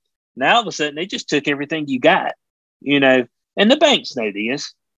something. Now all of a sudden they just took everything you got, and the banks know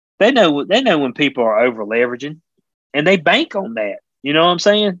this. They know when people are over leveraging, and they bank on that. You know what I'm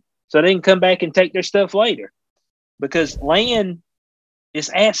saying? So they can come back and take their stuff later, because land is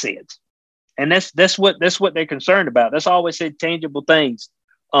assets, and that's what they're concerned about. That's always said, tangible things.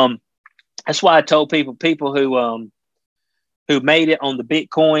 That's why I told people who made it on the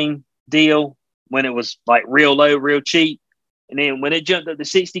Bitcoin deal when it was like real low, real cheap, and then when it jumped up to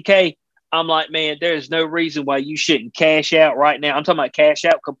 60K, I'm like, man, there's no reason why you shouldn't cash out right now. I'm talking about cash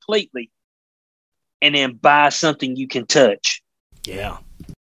out completely, and then buy something you can touch. Yeah,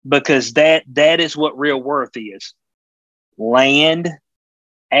 because that is what real worth is: land,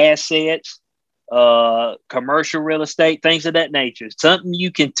 assets, commercial real estate, things of that nature. Something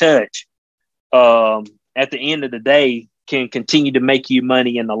you can touch. At the end of the day, can continue to make you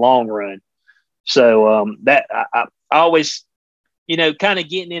money in the long run. So that I always, kind of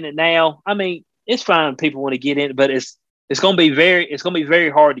getting in it now. It's fine when people want to get in it, but it's going to be very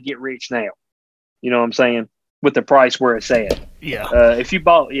hard to get rich now. You know what I'm saying? With the price where it's at. Yeah. If you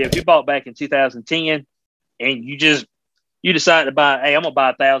bought back in 2010 and you decided to buy, hey, I'm gonna buy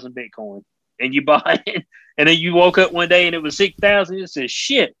 1,000 Bitcoin, and you buy it, and then you woke up one day and it was 6,000. You said,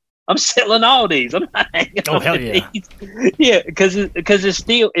 shit, I'm selling all these. I'm not hanging on hell yeah. these. Yeah, because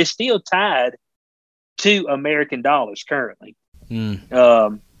it's still tied to American dollars currently.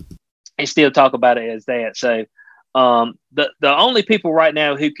 And still talk about it as that. So the only people right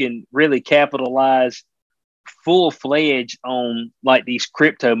now who can really capitalize full-fledged on like these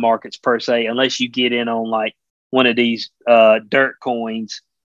crypto markets per se, unless you get in on like one of these dirt coins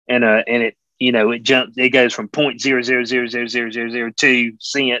and it goes from 0.00000002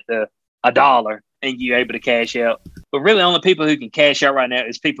 cent to $1, and you're able to cash out. But really, the only people who can cash out right now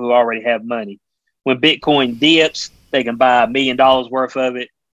is people who already have money. When Bitcoin dips, they can buy $1 million worth of it.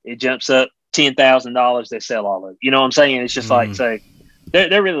 It jumps up $10,000. They sell all of it. You know what I'm saying? It's just like, so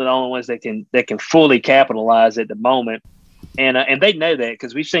they're really the only ones that can fully capitalize at the moment. And they know that,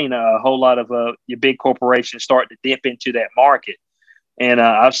 because we've seen a whole lot of your big corporations start to dip into that market. And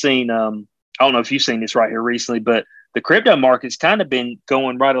I've seen, I don't know if you've seen this right here recently, but the crypto market's kind of been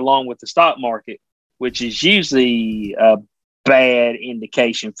going right along with the stock market, which is usually a bad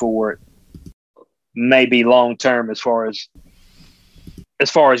indication for it, maybe long term as far as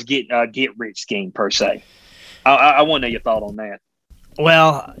get rich scheme per se. I want to know your thought on that.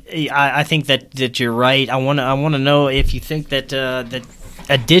 Well, I think that you're right. I want to know if you think that that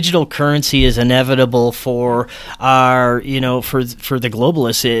a digital currency is inevitable for our, for the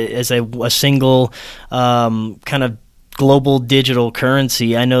globalists as a single kind of global digital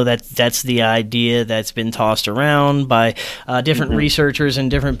currency. I know that's the idea that's been tossed around by different researchers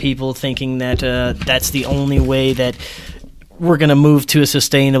and different people, thinking that that's the only way that we're going to move to a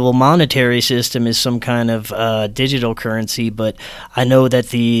sustainable monetary system, is some kind of digital currency. But I know that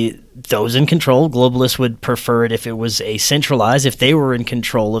those in control, globalists, would prefer it if it was a centralized, if they were in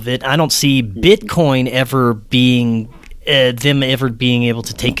control of it. I don't see Bitcoin ever being able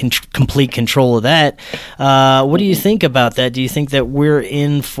to take complete control of that. What do you think about that? Do you think that we're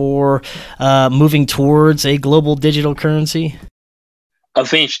in for moving towards a global digital currency?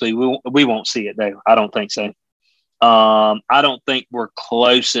 Eventually, we won't see it though. I don't think so. I don't think we're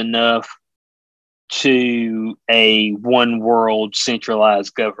close enough to a one world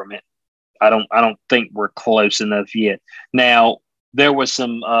centralized government. I don't think we're close enough yet. Now, there was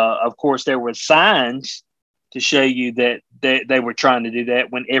of course, there were signs to show you that they were trying to do that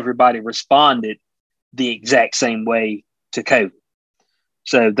when everybody responded the exact same way to COVID.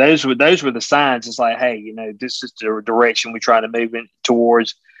 So those were the signs. It's like, hey, this is the direction we're trying to move in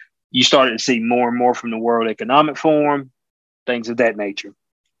towards. You started to see more and more from the World Economic Forum, things of that nature.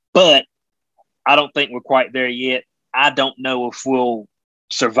 But I don't think we're quite there yet. I don't know if we'll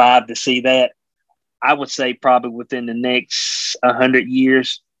survive to see that. I would say probably within the next 100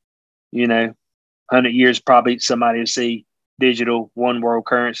 years, 100 years, probably somebody will see digital one world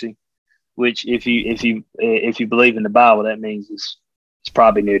currency, which if you believe in the Bible, that means it's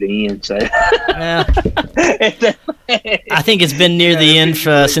probably near the end. So yeah. I think it's been near the end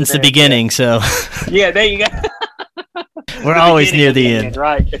since the beginning. So yeah, there you go. We're always near the end,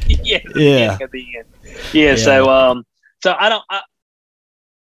 right? Yeah. The end. Yeah. So I don't.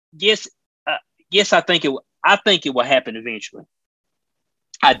 Yes, I think it will happen eventually.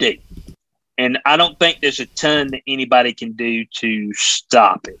 I do, and I don't think there's a ton that anybody can do to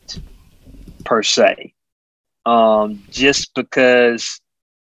stop it per se. Just because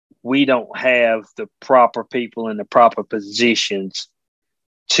we don't have the proper people in the proper positions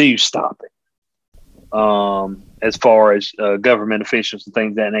to stop it. As far as government officials and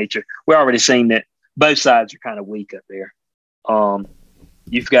things of that nature, we're already seeing that both sides are kind of weak up there.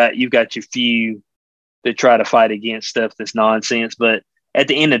 You've got your few that try to fight against stuff that's nonsense, but at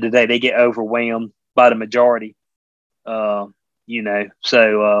the end of the day, they get overwhelmed by the majority. So.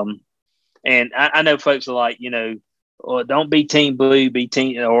 And I know folks are like, don't be team blue, be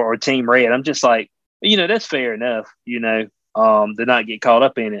team or team red. I'm just like, that's fair enough, to not get caught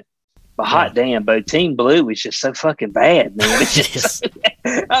up in it. But hot damn, but team blue is just so fucking bad, man. It's just,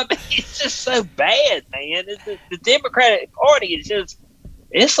 it's just so bad, man. The Democratic Party is just,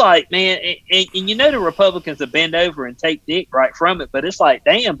 it's like, man, and the Republicans will bend over and take dick right from it. But it's like,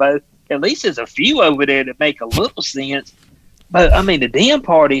 damn, Bo, at least there's a few over there that make a little sense. But I mean, the Dem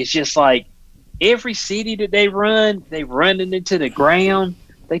Party is just like, every city that they run it into the ground.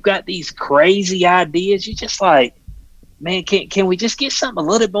 They've got these crazy ideas. You're just like, man, can we just get something a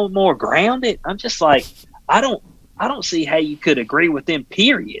little bit more grounded? I'm just like, I don't see how you could agree with them,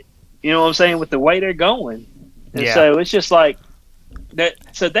 period. You know what I'm saying? With the way they're going. And so it's just like that.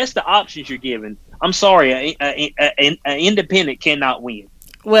 So that's the options you're given. I'm sorry, an independent cannot win.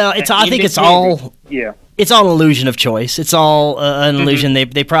 Well, I think it's all it's all illusion of choice. It's all an illusion.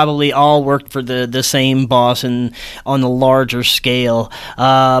 They probably all worked for the same boss and on the larger scale.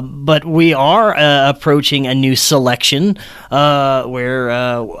 But we are approaching a new selection where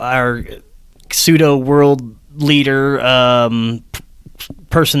our pseudo world leader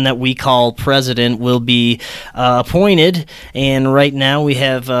person that we call president will be appointed, and right now we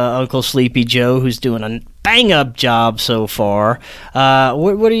have Uncle Sleepy Joe, who's doing a bang-up job so far.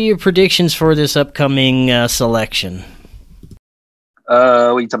 What are your predictions for this upcoming selection? What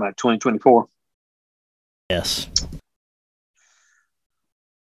are you talking about, 2024? Yes.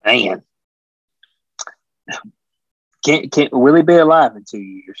 Man. Can't will he be alive in 2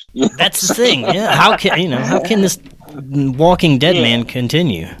 years? You know That's the thing. Yeah. How can this Walking Dead man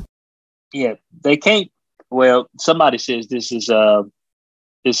continue? Yeah, they can't. Well, somebody says this is Obama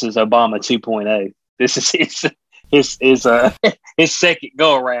 2.0. This is his second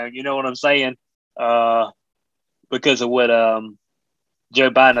go around. You know what I'm saying? Because of what Joe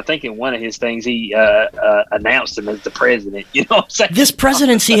Biden, I think in one of his things, he announced him as the president. You know what I'm saying? This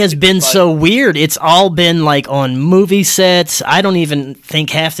presidency has been so weird. It's all been like on movie sets. I don't even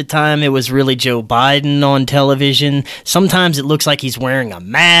think half the time it was really Joe Biden on television. Sometimes it looks like he's wearing a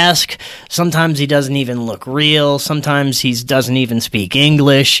mask. Sometimes he doesn't even look real. Sometimes he doesn't even speak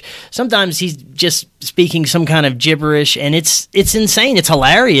English. Sometimes he's just speaking some kind of gibberish, and it's insane. It's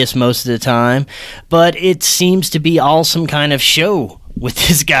hilarious most of the time, but it seems to be all some kind of show with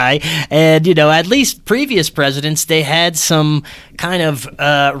this guy. And, at least previous presidents, they had some kind of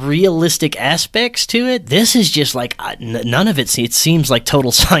realistic aspects to it. This is just like none of it seems like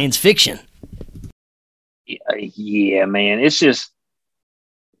total science fiction. Yeah, man. It's just,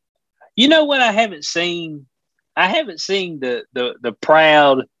 what I haven't seen? I haven't seen the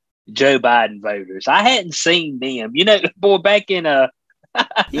proud Joe Biden voters. I hadn't seen them. Boy, back in back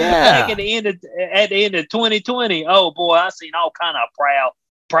at the end of 2020, oh boy, I seen all kind of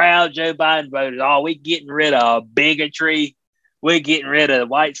proud Joe Biden voters. Oh, we're getting rid of bigotry. We're getting rid of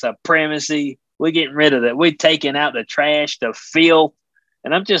white supremacy. We're getting rid of that. We're taking out the trash, the filth.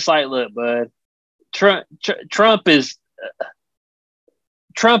 And I'm just like, look, bud, Trump is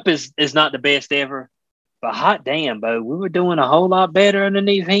not the best ever. But hot damn, Bo, we were doing a whole lot better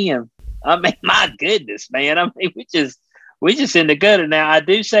underneath him. I mean, my goodness, man. I mean, we just in the gutter now. I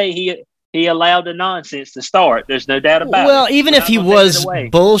do say he allowed the nonsense to start. There's no doubt about it. Well, even if he was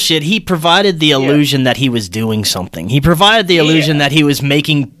bullshit, he provided the illusion that he was doing something. He provided the illusion that he was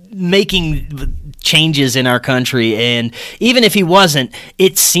making changes in our country, and even if he wasn't,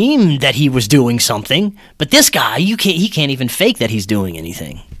 it seemed that he was doing something. But this guy, he can't even fake that he's doing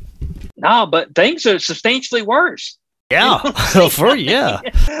anything. No, but things are substantially worse. Yeah,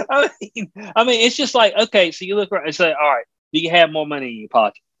 I mean, it's just like, okay, so you look around and say, all right, do you have more money in your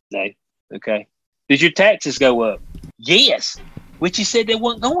pocket? No. Okay. Did your taxes go up? Yes. Which you said they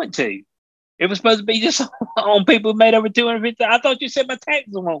weren't going to. It was supposed to be just on people who made over $250,000. I thought you said my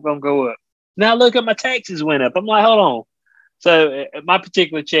taxes weren't going to go up. Now look at my taxes went up. I'm like, hold on. So my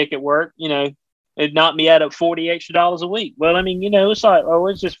particular check at work, it knocked me out of $40 extra a week. Well, I mean, it's like, oh,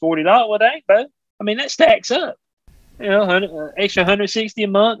 it's just $40. Well, that ain't bad. I mean, that stacks up. Extra $160 a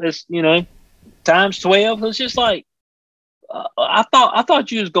month. That's times 12. It's just like I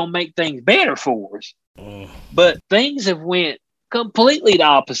thought you was gonna make things better for us, but things have went completely the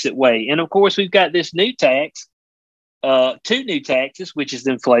opposite way. And of course, we've got this new tax, two new taxes, which is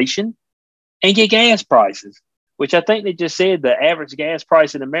inflation and your gas prices, which I think they just said the average gas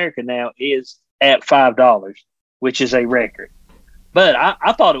price in America now is at $5, which is a record. But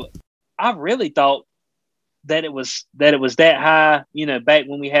I really thought that it was that high, back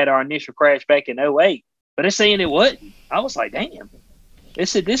when we had our initial crash back in 2008. But it's saying it wasn't. I was like, damn. They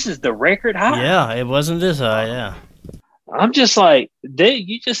said this is the record high. Yeah, it wasn't this high, yeah. I'm just like, dude,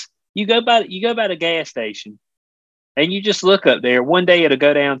 you go by the gas station and you just look up there. One day it'll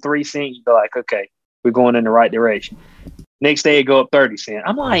go down 3 cents. You'll be like, okay, we're going in the right direction. Next day it go up 30 cents.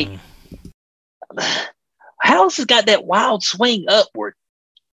 I'm like, how has it got that wild swing upward?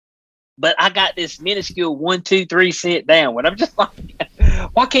 But I got this minuscule 1, 2, 3 cent downward. I'm just like,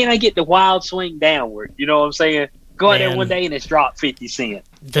 why can't I get the wild swing downward? You know what I'm saying? Go out there one day and it's dropped 50 cents.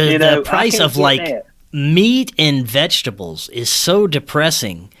 The price of meat and vegetables is so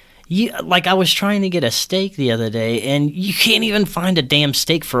depressing. I was trying to get a steak the other day, and you can't even find a damn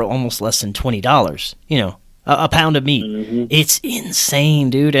steak for almost less than $20. A pound of meat. Mm-hmm. It's insane,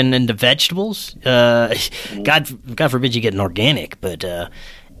 dude. And then the vegetables, God forbid you get an organic, but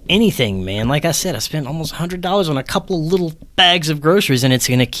anything, man. Like I said, I spent almost $100 on a couple of little bags of groceries, and it's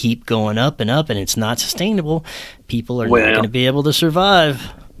going to keep going up, and it's not sustainable. People are not going to be able to survive.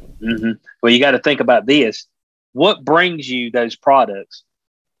 Mm-hmm. Well, you got to think about this. What brings you those products?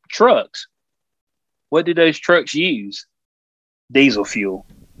 Trucks. What do those trucks use? Diesel fuel.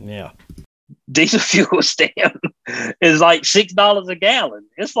 Yeah. Diesel fuel stamp is like $6 a gallon.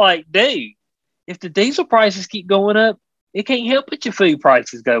 It's like, dude, if the diesel prices keep going up, it can't help but your food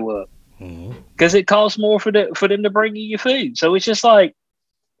prices go up because it costs more for them to bring you your food. So it's just like,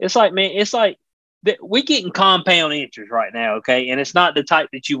 we're getting compound interest right now. Okay. And it's not the type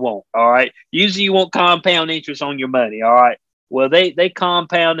that you want. All right. Usually you want compound interest on your money. All right. Well, they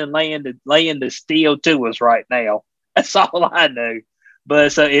compound and laying the steel to us right now. That's all I know.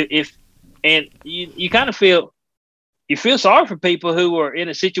 But so if and you kind of feel sorry for people who are in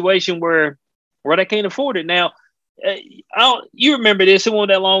a situation where they can't afford it. Now, you remember this? It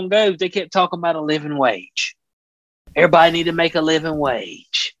wasn't that long ago. They kept talking about a living wage. Everybody need to make a living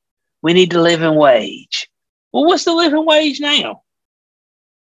wage. We need the living wage. Well, what's the living wage now?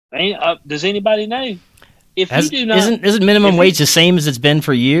 Does anybody know? If you do not, isn't minimum wage the same as it's been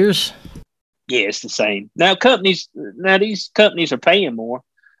for years? Yeah, it's the same. Now these companies are paying more,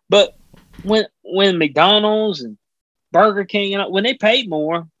 but when McDonald's and Burger King, when they pay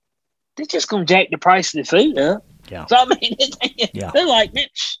more, they're just gonna jack the price of the food up. Yeah. So I mean, they're like, man,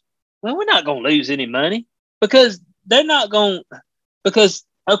 well, we're not gonna lose any money because they're not going because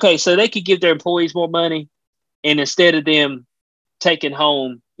okay, so they could give their employees more money, and instead of them taking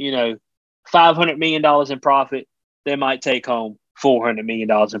home, $500 million in profit, they might take home $400 million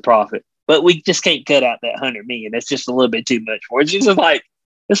in profit. But we just can't cut out that $100 million. That's just a little bit too much for it.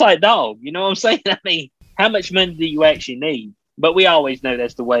 It's like dog. You know what I'm saying? I mean, how much money do you actually need? But we always know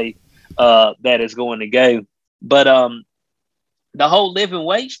that's the way that is going to go. But the whole living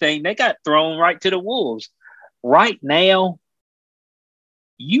wage thing, they got thrown right to the wolves. Right now,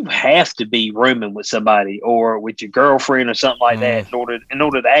 you have to be rooming with somebody or with your girlfriend or something like that in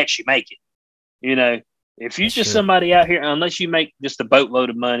order to actually make it. If you're just somebody out here, unless you make just a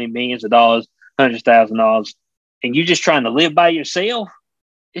boatload of money, millions of dollars, $100,000, and you're just trying to live by yourself,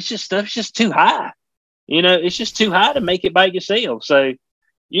 it's just too high. It's just too high to make it by yourself. So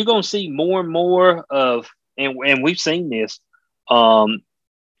you're going to see more and more of, and we've seen this,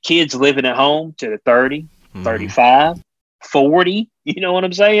 kids living at home to the 30, 35, 40. You know what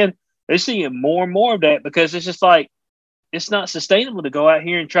I'm saying? They're seeing more and more of that because it's just like, it's not sustainable to go out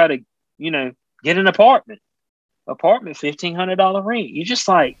here and try to, get an apartment, $1,500 rent. You're just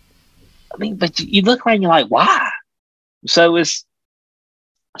like, but you look around, you're like, why? So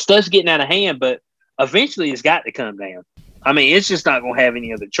stuff's getting out of hand, but eventually it's got to come down. It's just not going to have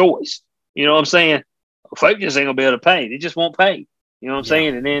any other choice. You know what I'm saying? Folks just ain't going to be able to pay. They just won't pay. You know what I'm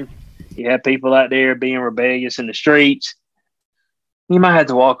saying? And then you have people out there being rebellious in the streets. You might have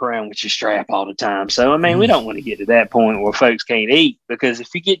to walk around with your strap all the time. So, we don't want to get to that point where folks can't eat, because if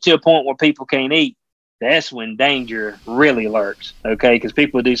you get to a point where people can't eat, that's when danger really lurks. Okay. Because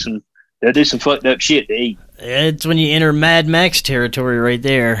people they'll do some fucked up shit to eat. It's when you enter Mad Max territory right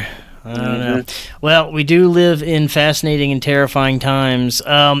there. I don't know. Well, we do live in fascinating and terrifying times.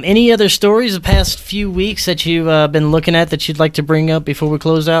 Any other stories the past few weeks that you've been looking at that you'd like to bring up before we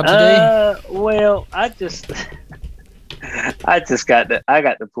close out today? Well, I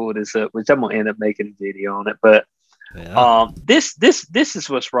got to pull this up, which I'm gonna end up making a video on it. But this is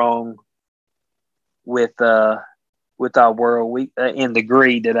what's wrong with our world. In the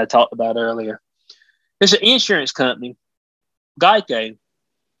greed that I talked about earlier. There's an insurance company, Geico.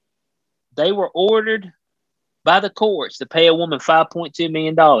 They were ordered by the courts to pay a woman $5.2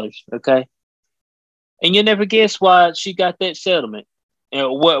 million. Okay, and you never guess why she got that settlement.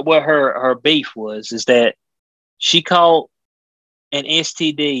 What her beef was is that she caught an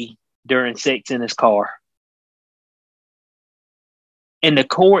STD during sex in his car. And the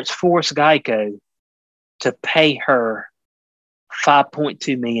courts forced Geico to pay her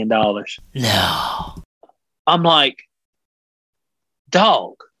 $5.2 million. No. I'm like,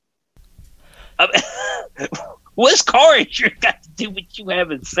 dog. What's car insurance got to do with you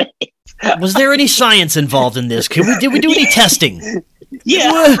having sex? Was there any science involved in this? Did we do any testing?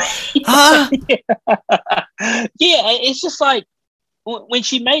 Yeah. It's just like when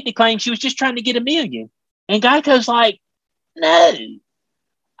she made the claim, she was just trying to get $1 million. And Geico's like, no,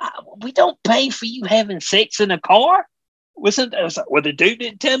 we don't pay for you having sex in a car. Well, the dude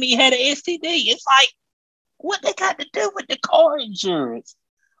didn't tell me he had an STD. It's like, what they got to do with the car insurance?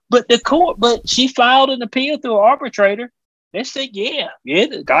 But she filed an appeal through an arbitrator. They said, the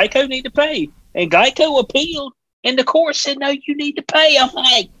Geico need to pay. And Geico appealed. And the court said, no, you need to pay. I'm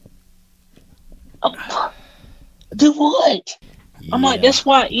like, do what? Yeah. I'm like, that's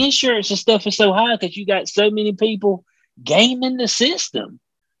why insurance and stuff is so high, because you got so many people gaming the system.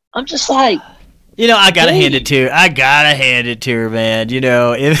 I'm just like, I gotta hand it to her, man.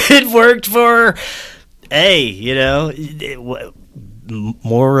 If it worked for her, hey,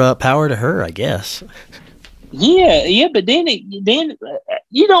 more power to her, I guess. Yeah, but then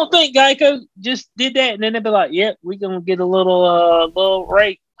you don't think Geico just did that, and then they'd be like, "Yep, we're gonna get a little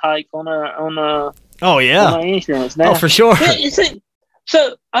rate hike on our insurance now." Oh, for sure.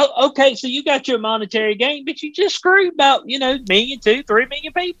 So okay, so you got your monetary gain, but you just screwed about $1 million, 2, 3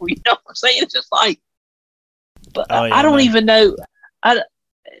 million people. You know what I'm saying? It's just like, But Oh, yeah, I don't man. even know.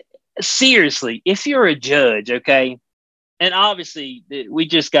 Seriously, if you're a judge, okay, and obviously we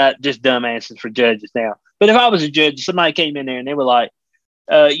just got just dumbasses for judges now. But if I was a judge, somebody came in there and they were like,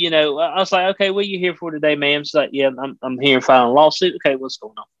 I was like, okay, what are you here for today, ma'am? She's like, yeah, I'm here filing a lawsuit. Okay, what's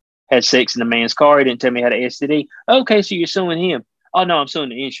going on? Had sex in the man's car. He didn't tell me how to STD. Okay, so you're suing him. Oh no, I'm suing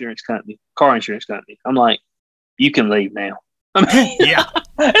the insurance company, car insurance company. I'm like, you can leave now. I mean, Yeah.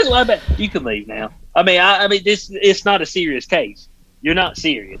 that's what I bet. You can leave now. I mean, this it's not a serious case. You're not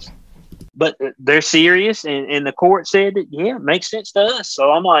serious, but they're serious, and the court said that yeah, it makes sense to us.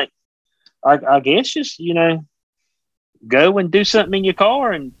 So I'm like, I guess just go and do something in your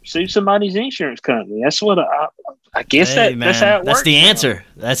car and sue somebody's insurance company. That's what I guess Hey, that's how it works. That's the now. answer.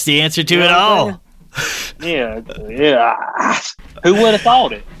 That's the answer to You know it what I'm all. Yeah. Who would have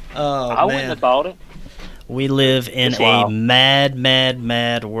thought it? Oh, I wouldn't have thought it. We live in It's a wild.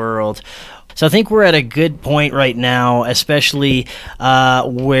 mad world. So I think we're at a good point right now, especially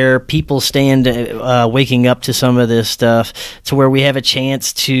where people stand waking up to some of this stuff, to where we have a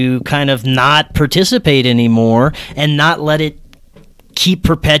chance to kind of not participate anymore and not let it keep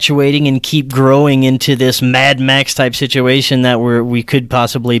perpetuating and keep growing into this Mad Max type situation that we could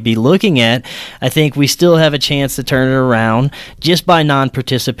possibly be looking at. I think we still have a chance to turn it around just by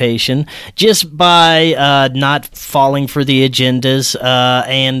non-participation, just by not falling for the agendas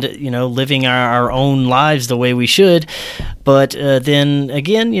and living our own lives the way we should. But then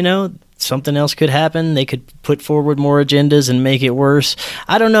again, something else could happen. They could put forward more agendas and make it worse.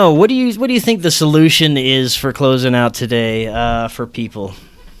 I don't know. What do you think the solution is for closing out today for people?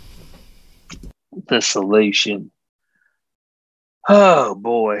 The solution. Oh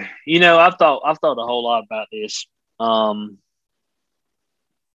boy, I've thought a whole lot about this,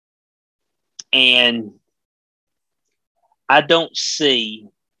 and I don't see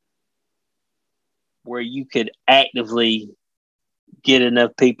where you could actively get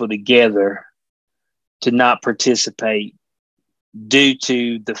enough people together to not participate due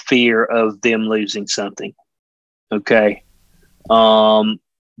to the fear of them losing something. Okay.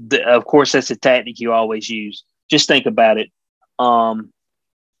 Of course, that's a tactic you always use. Just think about it. When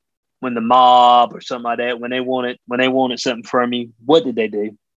the mob or something like that, when they wanted something from you, what did they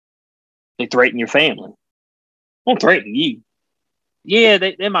do? They threaten your family. They don't threaten you. Yeah,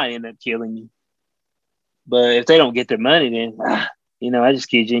 they might end up killing you. But if they don't get their money, then I just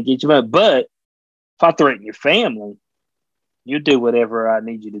kid you and get your money. But if I threaten your family, you'll do whatever I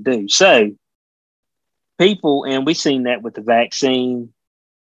need you to do. So people, and we've seen that with the vaccine,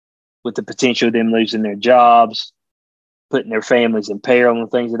 with the potential of them losing their jobs, putting their families in peril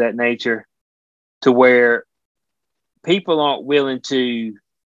and things of that nature, to where people aren't willing to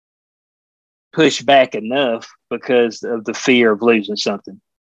push back enough because of the fear of losing something,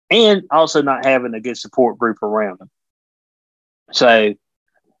 and also not having a good support group around them. So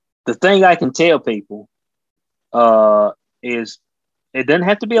the thing I can tell people is it doesn't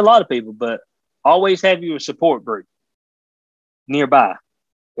have to be a lot of people, but always have your support group nearby.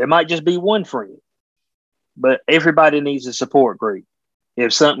 There might just be one friend, but everybody needs a support group.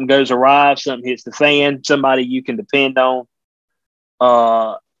 If something goes awry, if something hits the fan, somebody you can depend on,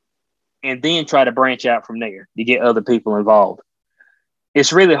 and then try to branch out from there to get other people involved.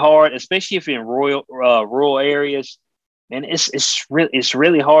 It's really hard, especially if you're in rural areas. And it's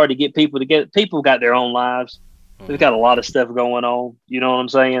really hard to get people together. People got their own lives. They've got a lot of stuff going on. You know what I'm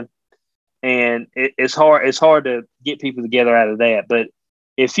saying? And it's hard. It's hard to get people together out of that. But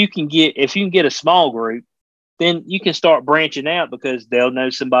if you can get a small group, then you can start branching out because they'll know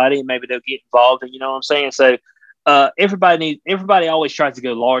somebody and maybe they'll get involved. And you know what I'm saying? So everybody always tries to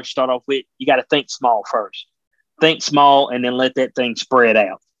go large. Start off with, you got to think small first. Think small and then let that thing spread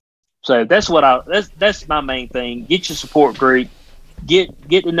out. So that's my main thing. Get your support group. Get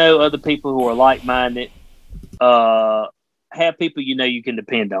to know other people who are like-minded. Have people you can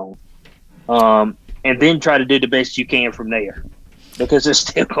depend on. And then try to do the best you can from there. Because it's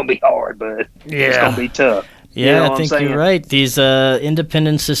still going to be hard, but it's going to be tough. Yeah, I think you're right. These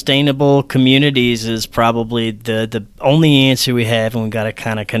independent, sustainable communities is probably the only answer we have, and we've got to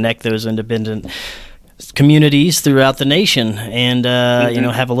kind of connect those independent communities throughout the nation and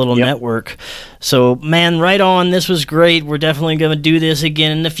have a little network. So, man, right on. This was great. We're definitely going to do this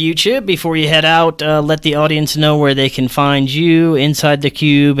again in the future. Before you head out, let the audience know where they can find you, Inside the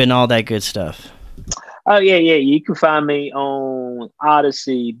Cube, and all that good stuff. Oh, yeah. You can find me on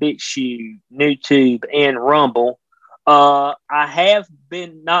Odyssey, BitChute, YouTube, and Rumble. I have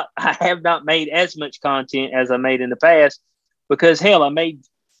not made as much content as I made in the past because, hell, I made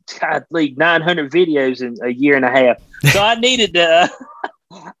 900 videos in a year and a half. So I needed a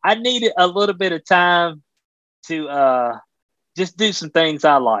little bit of time to just do some things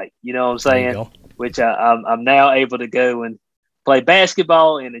I like. You know what I'm saying? Which I'm now able to go and play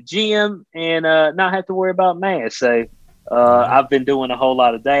basketball in a gym and not have to worry about mask. So I've been doing a whole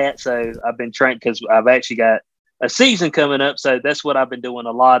lot of that. So I've been training because I've actually got a season coming up. So that's what I've been doing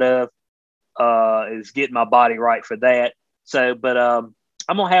a lot of is getting my body right for that. So, but I'm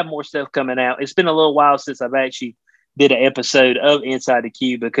going to have more stuff coming out. It's been a little while since I've actually did an episode of Inside the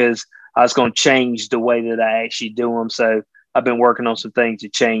Cube because I was going to change the way that I actually do them. So I've been working on some things to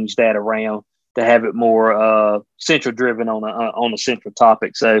change that around to have it more central driven on a central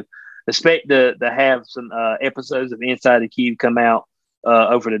topic. So expect to have some episodes of Inside the Cube come out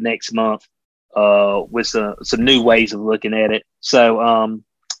over the next month with some new ways of looking at it. So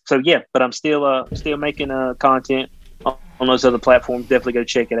yeah, but I'm still making content on those other platforms. Definitely go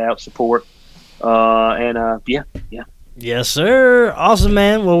check it out, support, yeah. Yes, sir. Awesome,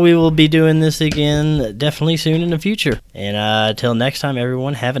 man. Well, we will be doing this again definitely soon in the future. And until next time,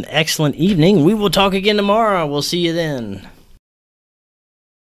 everyone, have an excellent evening. We will talk again tomorrow. We'll see you then.